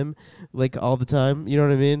away from him, like all the time. You know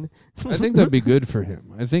what I mean? I think that'd be good for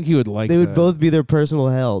him. I think he would like They would that. both be their personal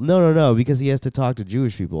hell. No, because he has to talk to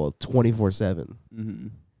Jewish people 24/7, Mhm.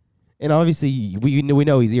 and obviously we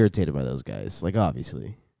know he's irritated by those guys. Like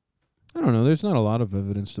obviously, I don't know. There's not a lot of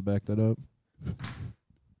evidence to back that up.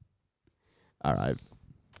 all right.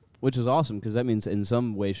 Which is awesome because that means in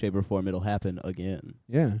some way, shape, or form it'll happen again.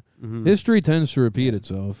 Yeah. Mhm. History tends to repeat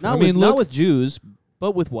itself. Not I mean, not look, with Jews,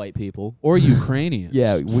 but with white people. or Ukrainians.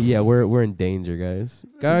 Yeah, we're in danger, guys.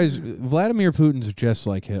 Guys, Vladimir Putin's just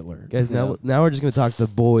like Hitler. Guys, now we're just gonna talk to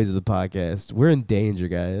the boys of the podcast. We're in danger,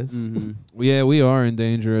 guys. Mhm. Yeah, we are in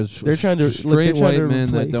danger as They're trying to- look, straight they're trying white to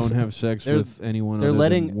men that replace don't have us. sex They're- with anyone They're other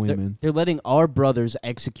letting than women. they're letting our brothers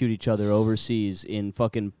execute each other overseas in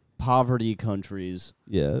fucking poverty countries.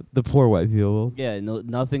 Yeah, the poor white people. Yeah,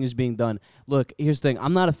 nothing is being done. Look, here's the thing.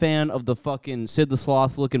 I'm not a fan of the fucking Sid the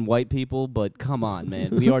Sloth looking white people, but come on,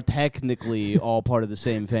 man. We are technically all part of the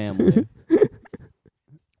same family.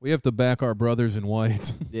 We have to back our brothers in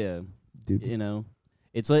white. Yeah. Dude. You know.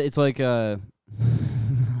 It's like never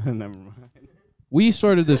mind. We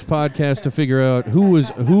started this podcast to figure out who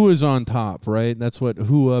was on top, right? That's what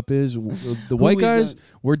who up is. The white is guys, on-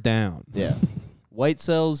 we're down. Yeah. White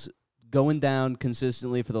cells going down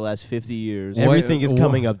consistently for the last 50 years. White- Everything is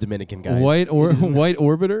coming up Dominican, guys. White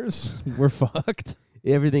orbiters, we're fucked.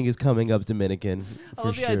 Everything is coming up Dominican. I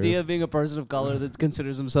love for the sure. idea of being a person of color that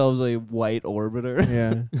considers themselves a white orbiter.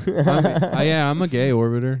 Yeah, I'm a gay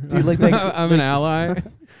orbiter. Dude, like that- I'm an ally.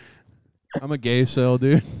 I'm a gay cell,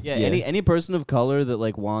 dude. Yeah, Yeah. any person of color that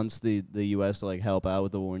like wants the US to like help out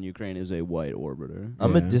with the war in Ukraine is a white orbiter.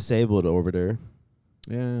 I'm a Yeah. disabled orbiter.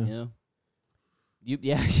 Yeah. Yeah. You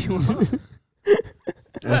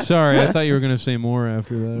Oh, sorry, I thought you were gonna say more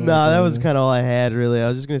after that. Nah, that was kind of all I had, really. I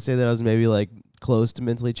was just gonna say that I was maybe like close to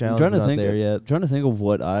mentally challenged, trying to but not think there of- yet. I'm trying to think of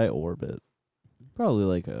what I orbit. Probably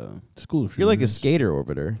like a school. You're like a shooters. skater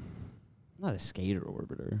orbiter, not a skater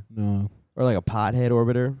orbiter. No, or like a pothead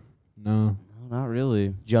orbiter, no. No, not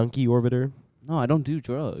really. junkie orbiter, No, I don't do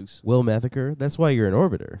drugs. Will Methiker. That's why you're an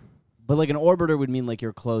orbiter. But like an orbiter would mean like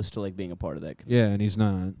you're close to like being a part of that community. Yeah, and he's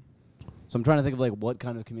not. So I'm trying to think of like what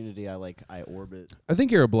kind of community I orbit. I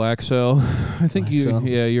think you're a black cell. I think Black cell?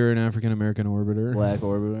 Yeah, you're an African American orbiter. Black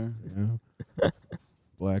orbiter. Yeah.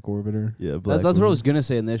 Black orbiter. Yeah, That's what I was gonna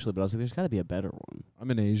say initially, but I was like, there's got to be a better one. I'm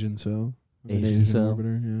an Asian cell. I'm an Asian cell.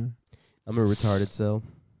 orbiter. I'm a retarded cell.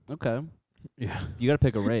 Okay, Yeah. you got to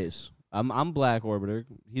pick a race. I'm black orbiter.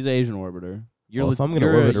 He's Asian orbiter. You're Well, if I'm gonna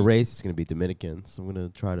you're orbit a race, it's gonna be Dominican. So I'm gonna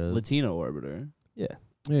try to. Latino orbiter. Yeah,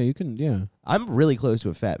 Yeah, you can. Yeah. I'm really close to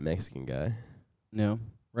a fat Mexican guy. No.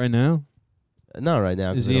 Right now, Not right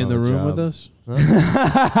now. is 'cause I he in don't the have a room with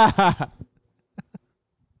job. us?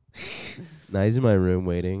 Nah, he's in my room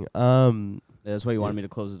waiting. That's why you wanted me to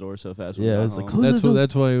close the door so fast. when Yeah, we I got was like, home. close the door.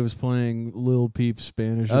 That's why he was playing Lil Peep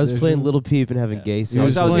Spanish. I was playing edition. Little Peep and having Yeah. gay He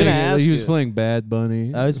sex. I was playing, gonna ask He was you. playing Bad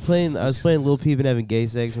Bunny. I was playing Little Peep and having gay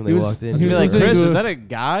sex when He they was- walked in. he You'd was be like, listening Chris, to is a- that a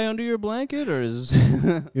guy under your blanket or is?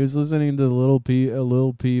 He was listening to Lil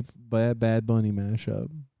Peep Bad Bunny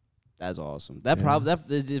mashup. That's awesome. That Yeah.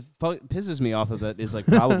 it pisses me off that is like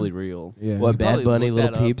probably real. Yeah. What You Bad probably Bunny looked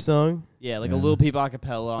Little that up. Peep song? Yeah, like Yeah. a Lil Peep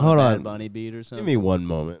acapella on Hold a on. Bad Bunny beat or something. Give me one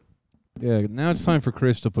moment. Yeah. Now it's time for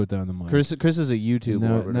Chris to put down the mic. Chris is a YouTube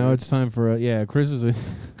orbiter. Now it's time for Chris is a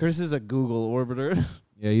Chris is a Google orbiter.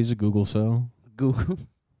 yeah, he's a Google cell. Google.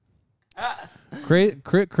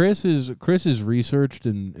 Chris is researched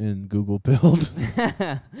and Google built.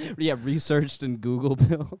 Yeah, researched and Google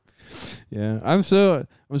built. Yeah, I'm so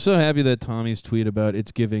happy that Tommy's tweet about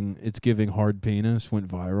it's giving hard penis went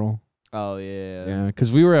viral. Oh yeah. Yeah,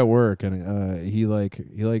 because we were at work and he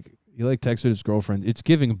texted his girlfriend, it's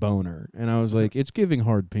giving boner, and I was like, it's giving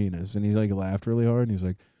hard penis, and he like laughed really hard and he's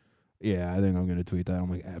like, yeah, I think I'm gonna tweet that. I'm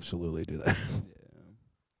like, absolutely do that.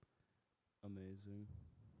 Yeah. Amazing.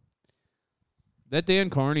 That Dan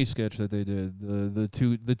Carney sketch that they did, the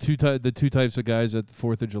two types of guys at the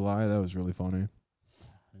 4th of July, that was really funny.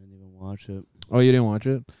 I didn't even watch it. Oh, you didn't watch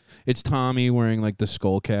it? It's Tommy wearing like the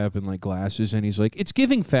skull cap and like glasses, and he's like, it's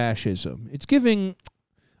giving fascism. It's giving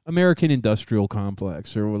American industrial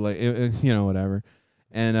complex or like whatever.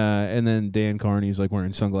 And then Dan Carney's like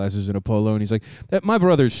wearing sunglasses and a polo, and he's like, "That my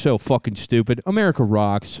brother's so fucking stupid. America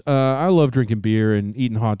rocks. I love drinking beer and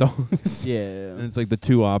eating hot dogs." Yeah. And it's like the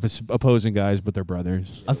two opposing guys, but they're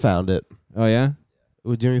brothers. I found it. Oh yeah.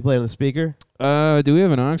 Would you play on the speaker? Do we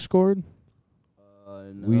have an aux cord?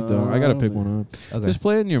 No, We don't. I gotta pick think- one up. Okay. Just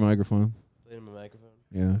play it in your microphone. Play it in my microphone.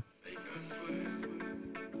 Yeah.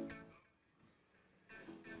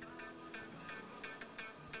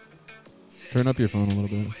 Turn up your phone a little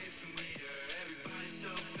bit.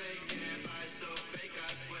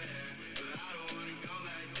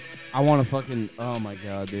 I want to fucking. Oh my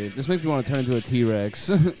god, dude! This makes me want to turn into a T-Rex.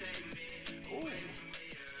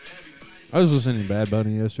 I was listening to Bad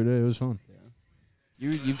Bunny yesterday. It was fun.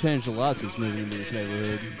 You've changed a lot since moving into this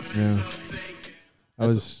neighborhood. Yeah.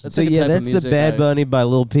 That's So like a yeah, type of that's the music Bad Bunny by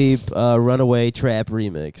Lil Peep Runaway Trap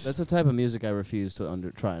remix. That's a type of music I refuse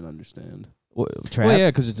to try and understand. Trap. Well, yeah,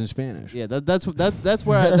 because it's in Spanish. Yeah, that's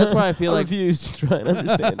where I feel I like refuse to try and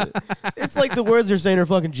understand it. It's like the words they're saying are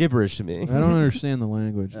fucking gibberish to me. I don't understand the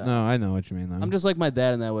language. Yeah. No, I know what you mean. Though. I'm just like my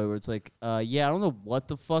dad in that way, where it's like, yeah, I don't know what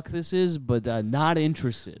the fuck this is, but not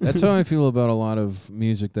interested. That's how I feel about a lot of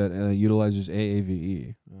music that utilizes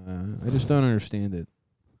AAVE. I just don't understand it,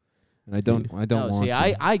 and I don't No, want see,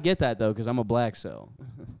 to. I get that though, because I'm a black cell.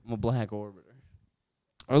 I'm a black orbiter.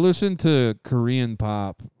 I listen to Korean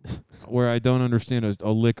pop where I don't understand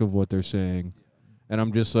a lick of what they're saying, and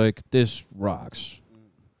I'm just like, this rocks.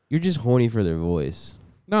 You're just horny for their voice.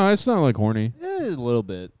 No, it's not like horny. Yeah, a little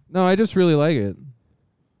bit. No, I just really like it.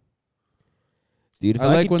 Dude, if I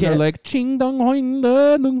like could when they're get- like ching dong hoing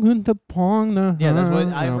da dung hun ta pong na. Yeah, that's what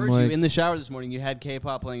and I I'm heard like, you in the shower this morning. You had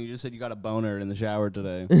K-pop playing. You just said you got a boner in the shower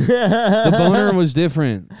today. The boner was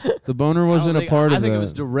different. The boner wasn't a part I of think that. it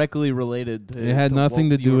was directly related to. It had nothing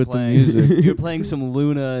what to you do were with the playing. music. You were playing some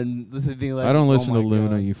Luna and being like, I don't oh listen to my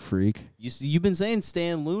Luna, God. you freak. You've been saying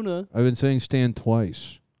Stan Luna, I've been saying Stan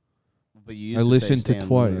twice. but you used I to listened say to Stan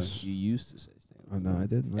twice. Luna. You used to say Stan Oh, Luna. no, I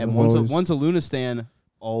didn't. And I've once always- a Luna Stan,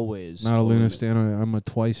 always. not a Luna Stan. I'm a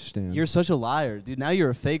twice Stan. You're such a liar, dude. Now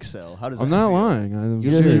you're a fake cell. How does I'm that not feel? lying. I'm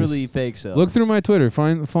You You're know serious. literally fake cell. Look through my Twitter.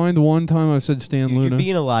 Find one time I've said Stan Dude, Luna. you're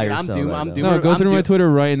being a liar. Dude, I'm cell doing- right I'm now. doing- No, go I'm through my do-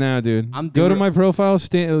 Twitter right now, dude. I'm Go to doing- my profile,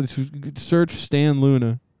 search Stan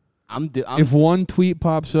Luna. If one tweet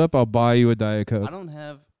pops up, I'll buy you a Diet Coke. I don't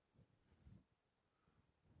have.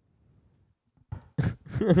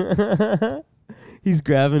 He's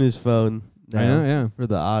grabbing his phone I now know, yeah. for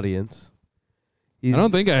the audience. I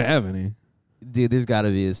don't think I have any. Dude, there's got to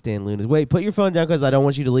be a Stan Lunas. Wait, put your phone down because I don't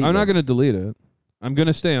want you to leave. I'm not going to delete it. I'm going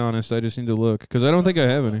to stay honest. I just need to look because I don't think I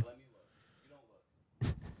have any.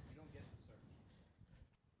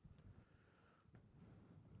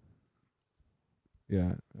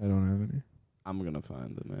 Yeah, I don't have any. I'm gonna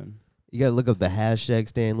find it, man. You got to look up the hashtag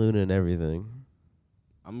Stan Luna and everything.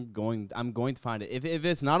 I'm going to find it. If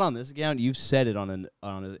it's not on this account, you've said it on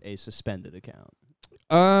a suspended account.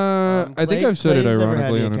 I think I've said it Clay's never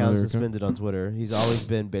had ironically any on account another account. suspended on Twitter. He's always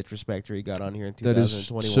been bitch respecter. He got on here in That is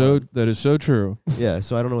 2021. that is so true. Yeah,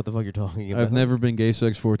 so I don't know what the fuck you're talking about. I've never been gay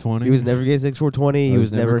sex 420. He was never gay 6420. He I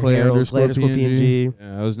was never Harold Clay underscore PNG.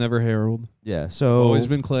 Yeah, I was never Harold. Yeah, so Always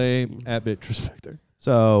been Clay at Bitch Respecter.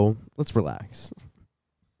 So let's relax.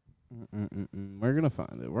 We're gonna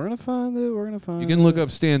find it. We're gonna find it. We're gonna find it. You can look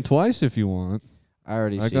up Stan Twice if you want. I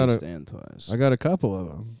already I see gotta- Stan Twice. I got a couple of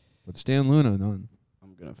them, but Stan Luna, none.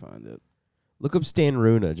 I'm gonna find it. Look up Stan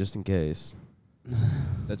Runa just in case.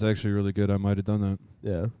 That's actually really good. I might have done that.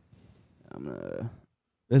 Yeah. I'm gonna.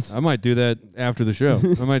 That's I might do that after the show.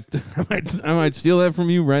 I might steal that from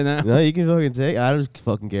you right now. no, you can fucking take. I don't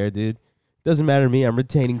fucking care, dude. Doesn't matter to me. I'm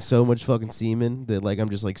retaining so much fucking semen that like I'm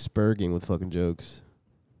just like spurging with fucking jokes.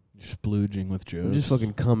 You're splooging with jokes. I'm just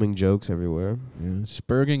fucking cumming jokes everywhere. Yeah.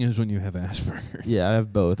 Spurging is when you have Asperger's. Yeah, I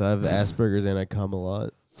have both. I have Asperger's and I cum a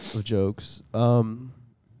lot with jokes. I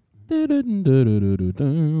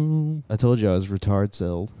told you I was retard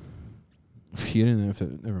celled. You didn't have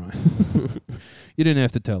to. Never mind. You didn't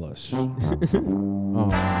have to tell us. Oh,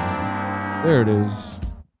 there it is.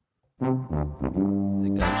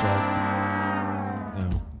 The gunshots.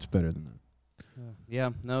 No, it's better than that. Yeah.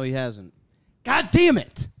 No, he hasn't. God damn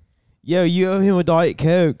it! Yo, you owe him a Diet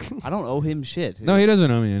Coke. I don't owe him shit. No, he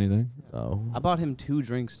doesn't owe me anything. Oh. I bought him 2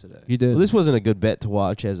 drinks today. He did. Well, this wasn't a good bet to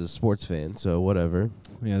watch as a sports fan, so whatever.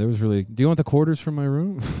 Yeah, there was really. Do you want the quarters from my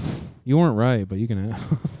room? You weren't right, but you can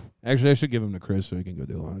have. Actually, I should give them to Chris so he can go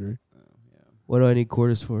do laundry. What do I need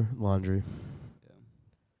quarters for? Laundry.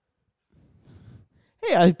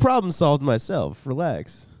 Hey, I problem solved myself.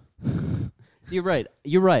 Relax. You're right.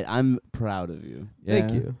 You're right. I'm proud of you.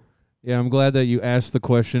 Thank you. Yeah, I'm glad that you asked the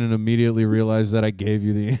question and immediately realized that I gave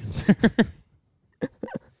you the answer.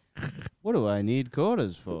 What do I need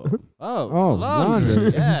quarters for? Oh, laundry.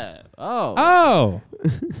 laundry. Yeah. Oh. Oh!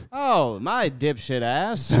 Oh, my dipshit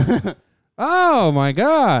ass. Oh, my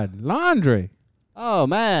God. Laundry. Oh,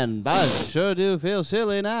 man. I sure do feel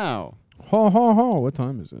silly now. Ho, ho, ho. What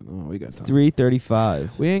time is it? Oh, we got It's time.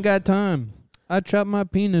 3:35. We ain't got time. I chopped my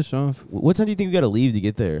penis off. What time do you think we got to leave to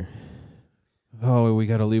get there? Oh, we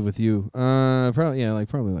got to leave with you. Probably like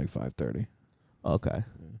 5:30. Okay.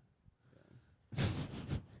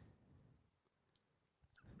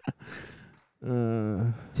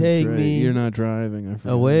 Take That's right. me You're not driving. I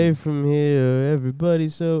forgot. away from here, everybody.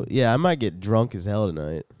 So yeah, I might get drunk as hell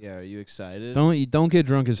tonight. Yeah, are you excited? Don't get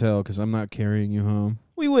drunk as hell because I'm not carrying you home.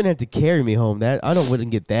 Well, you wouldn't have to carry me home.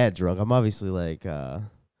 Wouldn't get that drunk. I'm obviously like a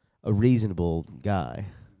reasonable guy.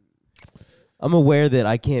 I'm aware that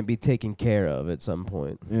I can't be taken care of at some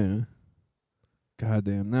point. Yeah.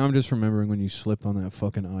 Goddamn. Now I'm just remembering when you slipped on that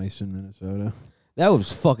fucking ice in Minnesota. That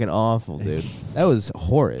was fucking awful, dude. That was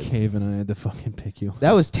horrid. Cave and I had to fucking pick you up.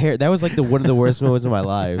 That was That was like one of the worst moments of my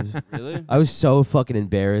life. Really? I was so fucking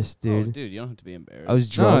embarrassed, Oh, dude. dude, you don't have to be embarrassed. I was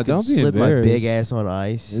drunk don't and be slipped my big embarrassed. ass on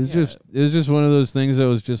ice. It was Yeah. just one of those things that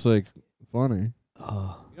was just like funny.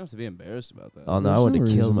 Oh. You don't have to be embarrassed about that. Oh no, There's I wanted no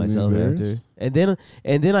to kill reason to be myself embarrassed. after.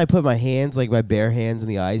 And then I put my hands, like my bare hands, in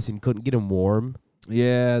the ice and couldn't get them warm.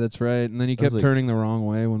 Yeah, that's right. And then you I was kept like- turning the wrong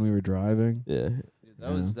way when we were driving. Yeah.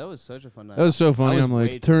 Dude, that was such a fun night. That was so funny. was I'm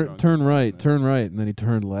way like, too turn drunk turn to right, do that. turn right, and then he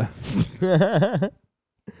turned left.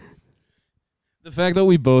 The fact that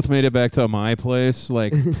we both made it back to my place,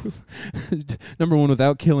 like, number one,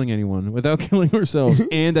 without killing anyone, without killing ourselves,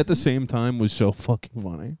 and at the same time was so fucking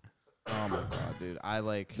funny. Oh my god, dude! I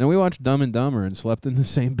like. Then we watched Dumb and Dumber and slept in the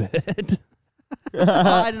same bed.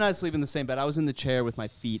 I did not sleep in the same bed. I was in the chair with my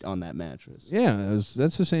feet on that mattress. Yeah,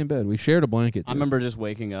 that's the same bed. We shared a blanket. I dude. remember just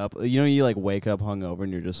waking up. You know, you like wake up hungover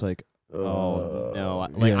and you're just like, oh no,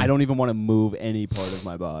 yeah. I don't even want to move any part of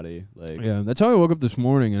my body. Like, Yeah, that's how I woke up this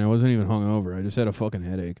morning, and I wasn't even hungover. I just had a fucking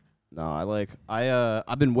headache. no,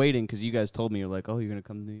 I've been waiting because you guys told me you're like, oh, you're gonna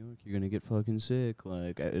come to New York, you're gonna get fucking sick.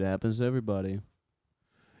 Like it happens to everybody.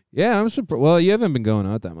 Yeah, I'm surprised. Well, you haven't been going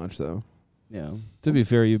out that much, though. Yeah. To be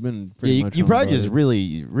fair, you've been pretty Yeah, much you probably just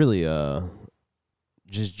homebodied. really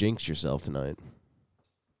just jinxed yourself tonight.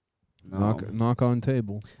 No. knock on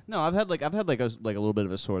table. No, I've had like a little bit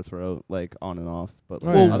of a sore throat, like on and off. But Oh,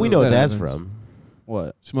 like, yeah. Well, other we know what than- that's happens. from.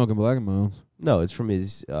 What? Smoking Black and Miles. No, it's from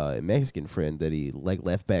his Mexican friend that he like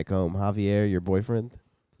left back home. Javier, your boyfriend.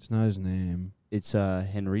 It's not his name. It's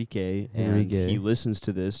Henrique, and Henrique. he listens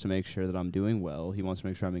to this to make sure that I'm doing well. He wants to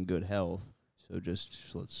make sure I'm in good health. So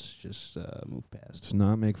let's just move past. Let's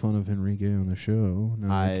not make fun of Enrique on the show.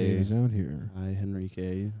 Now that Kate is out here. Hi, Henrique.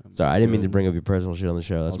 I'm Sorry, I didn't mean to good. bring up your personal shit on the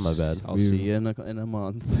show. That's my bad. I'll We- see you in a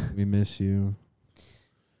month. We miss you.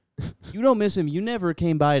 You don't miss him. You never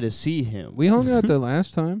came by to see him. We hung out the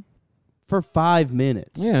last time. For 5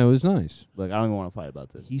 minutes. Yeah, it was nice. Look, I don't even want to fight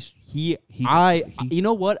about this. He You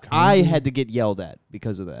know what? kinda- I had to get yelled at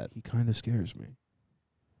because of that. he kind of scares me.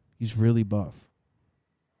 He's really buff.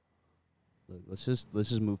 Look, let's just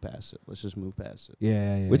move past it. Let's just move past it.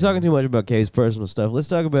 Yeah. We're talking too much about Kay's personal stuff. Let's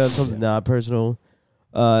talk about something not personal.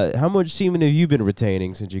 How much semen have you been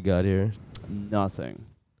retaining since you got here? Nothing.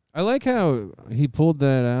 I like how he pulled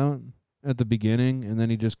that out at the beginning, and then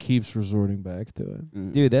he just keeps resorting back to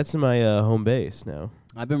it. Dude, that's my home base now.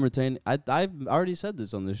 I've been retaining. I've already said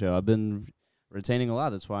this on the show. I've been retaining a lot.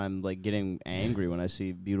 That's why I'm like getting angry when I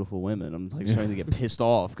see beautiful women. I'm like starting to get pissed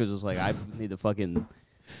off because it's like I need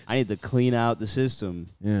to clean out the system.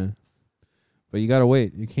 Yeah. But you gotta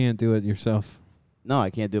wait. You can't do it yourself. No, I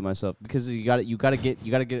can't do it myself because you got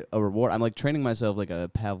to get a reward. I'm like training myself like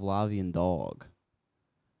a Pavlovian dog.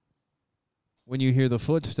 When you hear the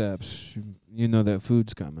footsteps, you know that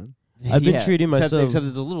food's coming. I've been treating myself. Except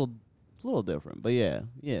it's a little different. But yeah.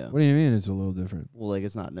 What do you mean it's a little different? Well, like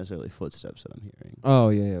it's not necessarily footsteps that I'm hearing. Oh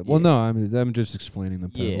yeah. Well, Yeah. no, I'm just explaining the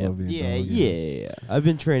Pavlovian dog. Yeah. I've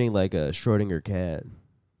been training like a Schrodinger cat.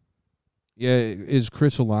 Yeah, is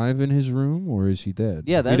Chris alive in his room or is he dead?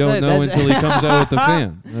 Yeah, we don't know until he comes out with the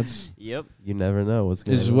fan. That's Yep. You never know what's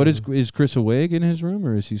going on. is Chris awake in his room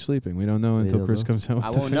or is he sleeping? We don't know We until don't Chris know. comes out with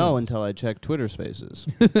I the won't fan. know until I check Twitter Spaces.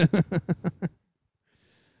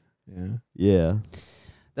 Yeah. Yeah.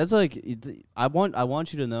 That's like I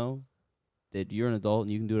want you to know that you're an adult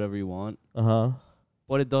and you can do whatever you want. Uh-huh.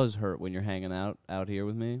 But it does hurt when you're hanging out here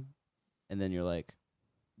with me, and then you're like,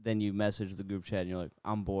 then you message the group chat and you're like,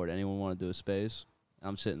 I'm bored. Anyone want to do a space?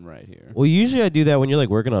 I'm sitting right here. Well, usually I do that when you're like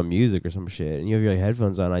working on music or some shit and you have your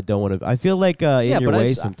headphones on. I don't want to. I feel like in your but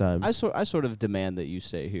way sometimes. I sort of demand that you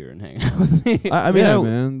stay here and hang out with me. I mean, yeah,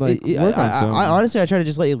 man. Like, work on something. I honestly, I try to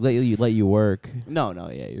just let you work. no,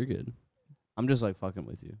 yeah, you're good. I'm just like fucking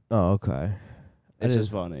with you. Oh, okay. It's That just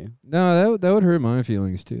is- funny. No, that would hurt my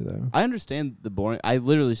feelings too, though. I understand the boring. I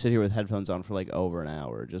literally sit here with headphones on for like over an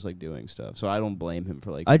hour, just like doing stuff. So I don't blame him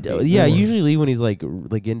for like. I being yeah. I bored. usually leave when he's like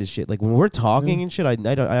into shit. Like when we're talking and shit. I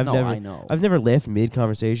know. I've never left mid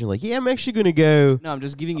conversation. Like, yeah, I'm actually gonna go. No, I'm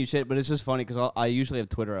just giving you shit, but it's just funny because I usually have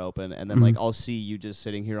Twitter open, and then like I'll see you just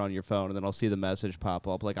sitting here on your phone, and then I'll see the message pop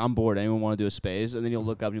up like I'm bored. Anyone want to do a space? And then you'll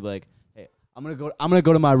look up and you'll be like, Hey, I'm gonna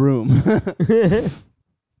go to my room.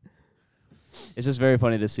 It's just very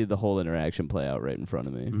funny to see the whole interaction play out right in front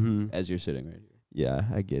of me Mm-hmm. as you're sitting right here. Yeah,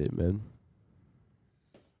 I get it, man.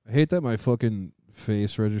 I hate that my fucking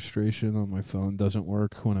face registration on my phone doesn't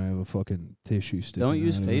work when I have a fucking tissue sticking Don't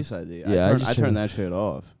use out of it. Face ID. Yeah, I turn that shit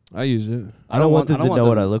off. I use it. I don't want them to know them-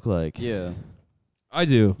 what I look like. Yeah. I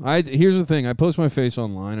do. Here's the thing. I post my face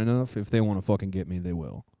online enough. If they want to fucking get me, they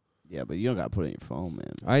will. Yeah, but you don't gotta put it in your phone,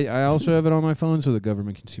 man. I also have it on my phone so the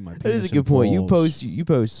government can see my penis. That is a and good point. balls. You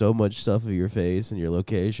post so much stuff of your face and your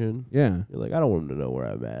location. Yeah. You're like, I don't want them to know where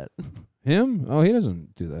I'm at. Him? Oh, he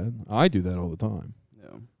doesn't do that. I do that all the time.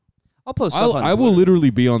 Yeah. I'll post stuff on I will Twitter. literally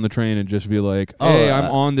be on the train and just be like, "Hey, I'm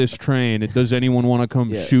on this train. Does anyone want to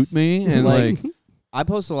come Yeah. shoot me?" And like, I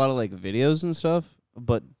post a lot of like videos and stuff,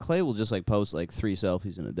 but Clay will just like post like 3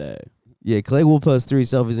 selfies in a day. Yeah, Clay will post 3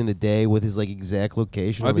 selfies in a day with his like exact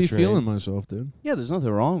location. I'd on the be train. feeling myself, dude. Yeah, there's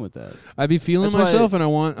nothing wrong with that. I'd be feeling That's why myself, and I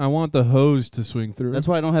want the hose to swing through. That's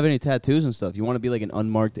why I don't have any tattoos and stuff. You want to be like an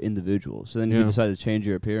unmarked individual. So then if Yeah. you decide to change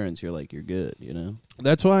your appearance, you're like, you're good, you know?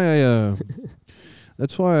 That's why I.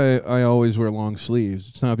 That's why I always wear long sleeves.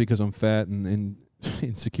 It's not because I'm fat and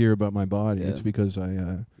insecure about my body. Yeah. It's because I.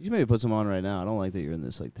 You should maybe put some on right now. I don't like that you're in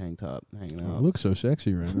this like tank top hanging I out. look so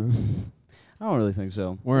sexy right now. I don't really think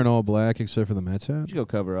so. Wearing all black except for the Mets hat. You should go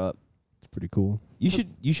cover up. It's pretty cool. You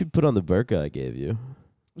should put on the burqa I gave you.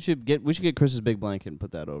 We should get Chris's big blanket and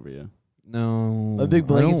put that over you. No, A big I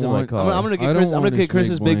blanket's don't in my want- car. I'm gonna I get don't Chris. I'm want gonna get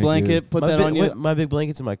Chris's big blanket. Put my that bi- on you. My big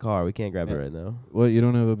blanket's in my car. We can't grab it Yeah. right now. What? You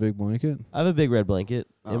don't have a big blanket? I have a big red blanket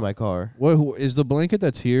Oh. in my car. What is the blanket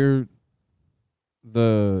that's here?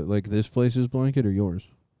 The like this place's blanket or yours?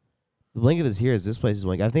 The blanket that's here is this place's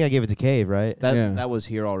blanket. I think I gave it to Cave, right? Yeah. That was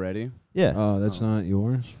here already. Yeah. Oh, that's Oh. not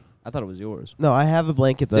yours. I thought it was yours. No, I have a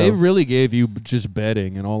blanket though. They really gave you just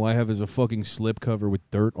bedding, and all I have is a fucking slip cover with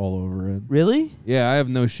dirt all over it. Really? Yeah, I have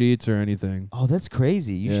no sheets or anything. Oh, that's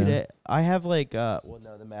crazy. You should. Yeah. I have like. Well,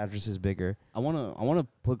 no, the mattress is bigger. I wanna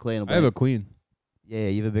put Clay in a I have blanket. a queen. Yeah,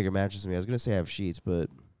 you have a bigger mattress than me. I was gonna say I have sheets, but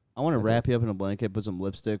I want to wrap you up in a blanket, put some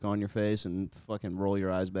lipstick on your face, and fucking roll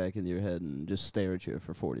your eyes back into your head and just stare at you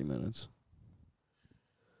for 40 minutes.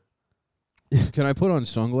 Can I put on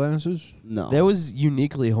sunglasses? No. that was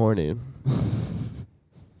uniquely horny.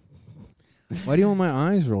 Why do you want my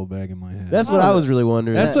eyes rolled back in my head? That's what I was really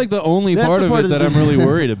wondering. That's like the only That's part the of part it of that the- I'm really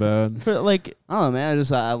worried about. For, like, I don't know, man.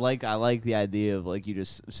 I like the idea of like you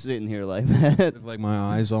just sitting here like that. With like my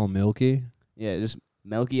eyes all milky. Yeah, just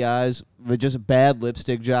milky eyes with just a bad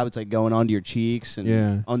lipstick job. It's like going onto your cheeks and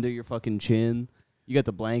Yeah. under your fucking chin. You got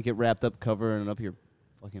the blanket wrapped up, covering up your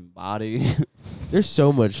fucking body. There's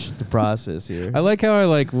so much to process here. I like how I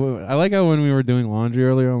like how when we were doing laundry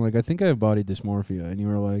earlier, I'm like, I think I have body dysmorphia, and you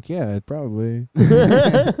were like, yeah, probably.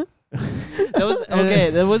 That was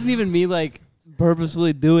okay. That wasn't even me like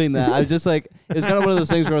purposefully doing that. I was just like, it's kind of one of those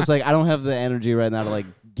things where I was like, I don't have the energy right now to like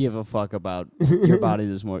give a fuck about your body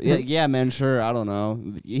this morning. Yeah, man, sure. I don't know.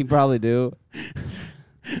 You probably do.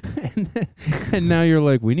 And now you're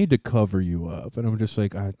like, we need to cover you up, and I'm just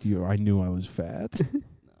like, I knew I was fat.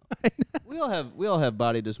 We all have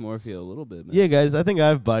body dysmorphia a little bit, man. Yeah, guys, I think I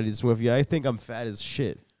have body dysmorphia. I think I'm fat as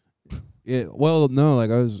shit. Yeah, well, no,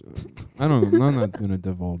 like I don't know. I'm not gonna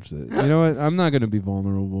divulge that. You know what? I'm not gonna be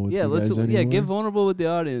vulnerable with Yeah, you guys anymore. get vulnerable with the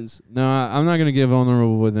audience. No, I'm not gonna get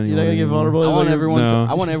vulnerable with anyone. You're not gonna get anymore. vulnerable? I want everyone. No.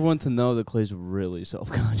 I want everyone to know that Clay's really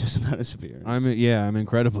self-conscious about his appearance. I'm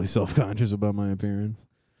incredibly self-conscious about my appearance.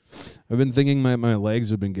 I've been thinking my legs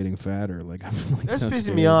have been getting fatter. Like I've been like That's so pissing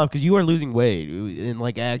scared. me off because you are losing weight and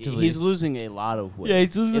like actively. He's losing a lot of weight. Yeah,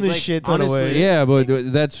 he's losing It, a like, shit ton of honestly, weight. Yeah, but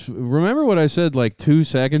that's remember what I said like 2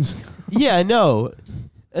 seconds ago? Yeah, I know.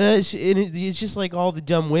 It's just like all the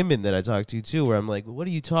dumb women that I talk to too, where I'm like, "What are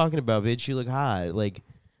you talking about, bitch? You look hot." Like,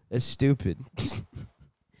 that's stupid.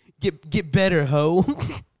 Get better, hoe.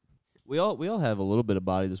 We all have a little bit of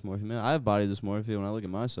body dysmorphia, man. I have body dysmorphia when I look at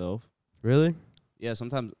myself. Really? Yeah,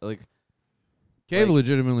 sometimes like Cave Like-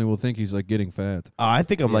 legitimately will think he's like getting fat. Oh, I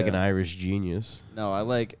think I'm like an Yeah. Irish genius. no, I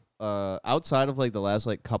like outside of like the last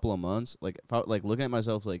like couple of months, like if I, like looking at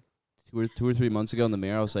myself like two or 3 months ago in the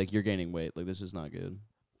mirror, I was like, you're gaining weight. Like this is not good.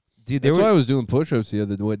 Dude, That's why I was doing push-ups the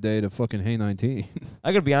other day to fucking Hey 19.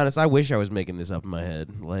 I gotta be honest, I wish I was making this up in my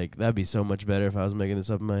head. Like, that'd be so much better if I was making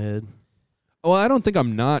this up in my head. Well, I don't think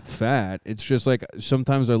I'm not fat. It's just like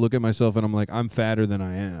sometimes I look at myself and I'm like, I'm fatter than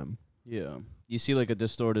I am. Yeah. You see like a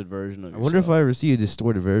distorted version of I wonder if yourself. I ever see a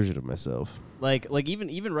distorted version of myself. like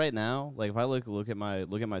even right now, like if I look at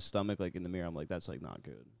my stomach like in the mirror, I'm like, that's like not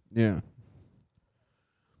good. Yeah.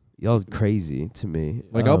 Y'all crazy to me.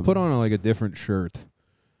 Like I'll put on like a different shirt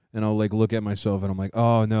and I'll like look at myself and I'm like,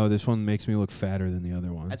 oh no, this one makes me look fatter than the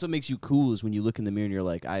other one. That's what makes you cool is when you look in the mirror and you're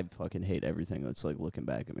like, I fucking hate everything that's like looking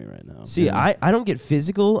back at me right now. See, Yeah. I don't get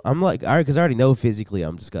physical. I'm like, all right, because I already know physically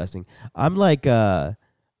I'm disgusting. I'm like, I'm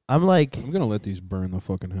gonna let these burn the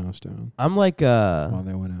fucking house down while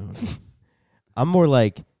they went out. I'm more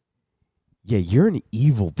like, yeah, you're an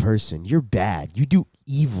evil person. You're bad. You do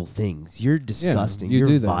evil things. You're disgusting. you You're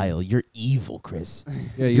do that. vile. You're evil, Chris.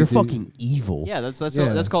 Yeah, You're do- fucking evil. Yeah, that's Yeah.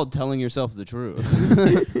 that's called telling yourself the truth.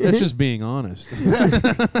 That's just being honest.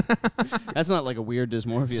 That's not like a weird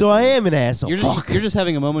dysmorphia. So I thing. am an asshole. You're Fuck. you're just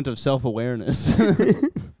having a moment of self-awareness.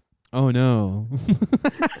 Oh no.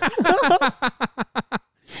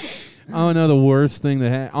 Oh no, the worst thing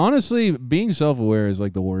that honestly, being self-aware is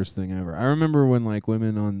like the worst thing ever. I remember when like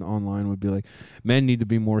women online would be like, men need to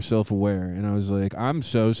be more self-aware, and I was like, I'm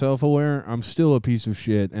so self-aware, I'm still a piece of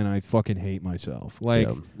shit, and I fucking hate myself. Like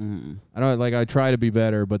Yeah. I don't like I try to be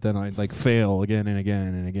better, but then I like fail again and again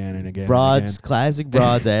and again and again. Broads, and again. classic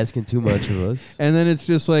broads asking too much of us. And then it's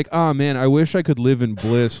just like, oh man, I wish I could live in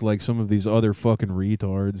bliss like some of these other fucking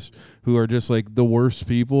retards who are just like the worst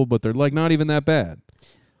people, but they're like not even that bad.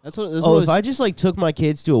 That's what. Oh, if I just like took my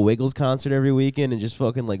kids to a Wiggles concert every weekend and just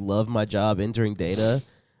fucking like loved my job entering data,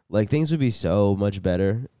 like things would be so much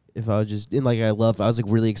better if I was just and like I was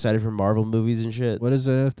like really excited for Marvel movies and shit. What does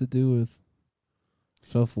that have to do with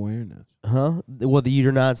self-awareness? Huh? Well,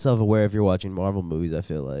 you're not self-aware if you're watching Marvel movies. I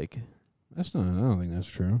feel like. That's not. I don't think that's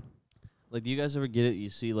true. Like, do you guys ever get it? You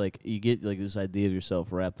see, like, you get like this idea of yourself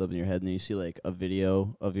wrapped up in your head, and then you see like a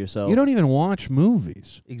video of yourself. You don't even watch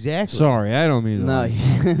movies. Exactly. Sorry, I don't mean to. No.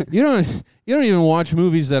 You don't even watch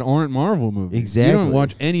movies that aren't Marvel movies. You Exactly. don't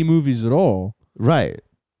watch any movies at all. Right.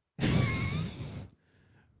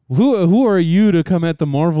 Who are you to come at the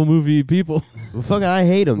Marvel movie people Well, fucking, I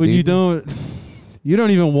hate them, when dude. you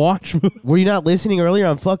don't even watch movies? Were you not listening earlier?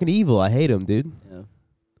 I'm fucking evil. I hate them, dude. Yeah.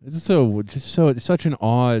 It's such an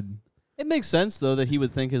odd. It makes sense though that he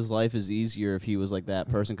would think his life is easier if he was like that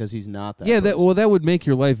person because he's not that. Yeah, person. that would make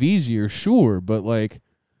your life easier, sure, but like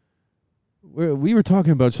we were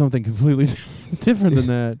talking about something completely different than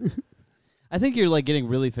that. I think you're like getting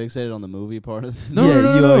really fixated on the movie part of. No, yeah,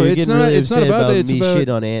 no, you no, are. You're it's getting not- really it's not upset about that, it's me about- shit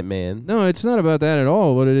on Ant-Man. No, it's not about that at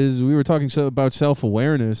all. What it is, we were talking about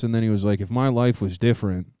self-awareness, and then he was like, if my life was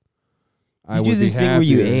different, I You would do this be thing where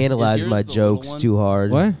you happier. analyze Is my yours the little jokes one? too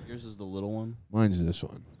hard. What? Yours is the little one. Mine's this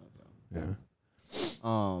one. Yeah.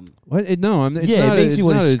 What? No, I'm. It's yeah, not it makes it's me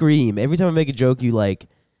want not to scream every time I make a joke. You like,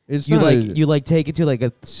 It's you not like, a- you like take it to like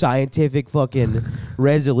a scientific fucking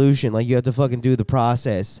resolution. Like you have to fucking do the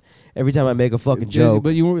process, every time I make a fucking Yeah, joke.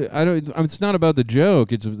 But I don't. It's not about the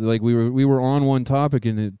joke. It's like we were on one topic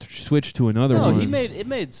and it switched to another No, one. it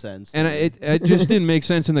made sense. And it just didn't make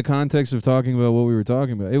sense in the context of talking about what we were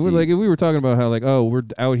talking about. It was See. like if we were talking about how like, oh, we're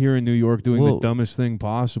out here in New York doing the Well- dumbest thing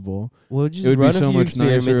possible. Well, just it would be run so a few much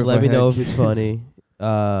nicer experiments. if Let I me know had- if it's funny.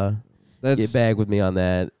 That's Get back with me on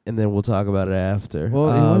that, and then we'll talk about it after. well,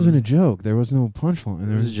 it wasn't a joke. There was no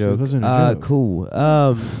punchline. It was a joke. It wasn't a joke. Cool.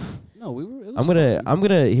 no, we were. It was I'm gonna. fun. I'm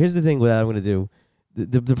gonna. Here's the thing. What I'm gonna do.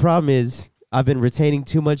 The problem is I've been retaining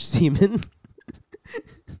too much semen,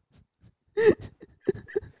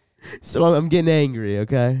 so I'm getting angry.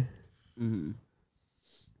 Okay. Mhm.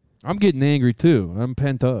 I'm getting angry too. I'm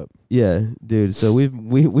pent up. Yeah, dude. So we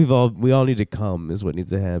all need to come. Is what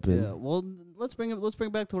needs to happen. Yeah. Well, let's bring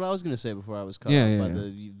it back to what I was gonna say before I was cut Yeah, off yeah, by yeah.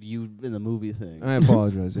 the view in the movie thing. I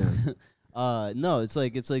apologize. Yeah. No, it's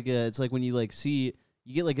like when you like see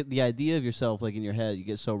you get like the idea of yourself like in your head, you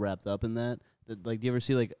get so wrapped up in that like do you ever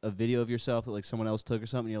see like a video of yourself that like someone else took or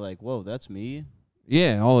something and you're like, whoa, that's me?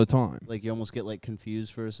 Yeah, all the time. Like you almost get like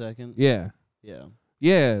confused for a second. Yeah. Yeah.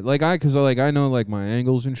 Yeah, like cause I know like my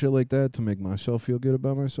angles and shit like that to make myself feel good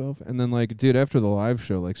about myself. And then like, dude, after the live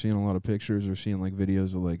show, like seeing a lot of pictures or seeing like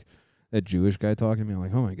videos of like that Jewish guy talking to me, I'm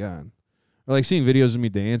like, oh my God. Or like seeing videos of me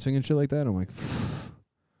dancing and shit like that, I'm like,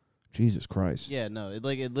 Jesus Christ. Yeah, no, it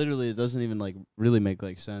literally it doesn't even like really make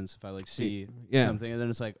like sense if I like see Yeah. something and then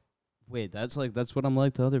it's like, wait, that's what I'm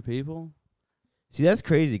like to other people? See, that's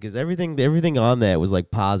crazy because everything on that was like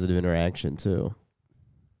positive interaction too.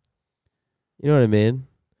 You know what I mean?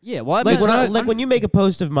 Yeah, well, Like when you make a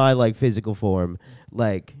post of my like physical form,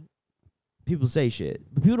 like people say shit,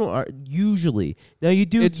 but people don't usually. Now you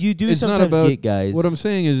do It's not sometimes about get guys. What I'm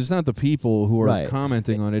saying is it's not the people who are Right.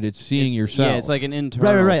 commenting on it, it's seeing It's- yourself. Yeah, it's like an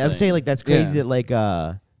internal. right. I'm thing. saying like that's crazy Yeah.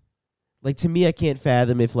 that like to me I can't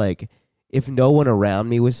fathom if no one around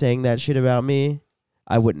me was saying that shit about me,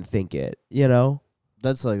 I wouldn't think it. You know.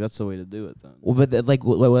 that's the way to do it then. Well, but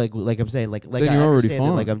like I'm saying like Then I you're already understand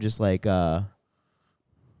that, like fine.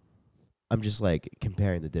 I'm just like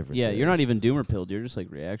comparing the differences. Yeah, you're not even doomer pilled. You're just like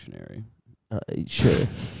reactionary. Sure.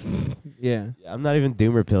 yeah. Yeah, I'm not even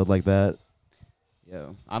doomer pilled like that. Yeah,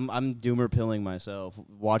 I'm doomer pilling myself,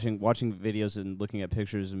 watching videos and looking at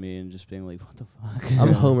pictures of me and just being like, what the fuck?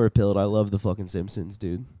 I'm Homer pilled. I love the fucking Simpsons,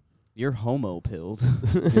 dude. You're homo pilled.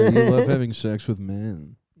 Yeah, you love having sex with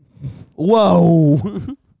men. Whoa.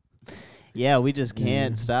 Yeah, we just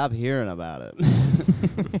can't Yeah. stop hearing about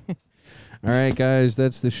it. All right, guys,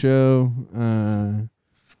 that's the show.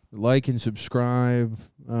 Like and subscribe.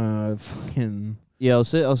 Fucking Yeah, I'll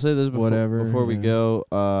say this Whatever, before we yeah.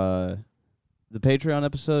 go. The Patreon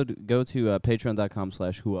episode, go to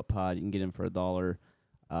patreon.com/whouppod. You can get in for $1.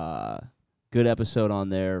 Good episode on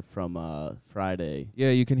there from Friday. yeah,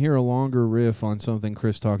 you can hear a longer riff on something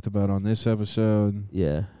Chris talked about on this episode.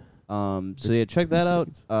 Yeah. So yeah, check that out.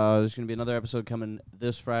 seconds. There's gonna be another episode coming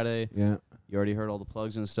this Friday. Yeah. You already heard all the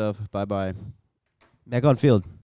plugs and stuff. Bye bye. Back on field.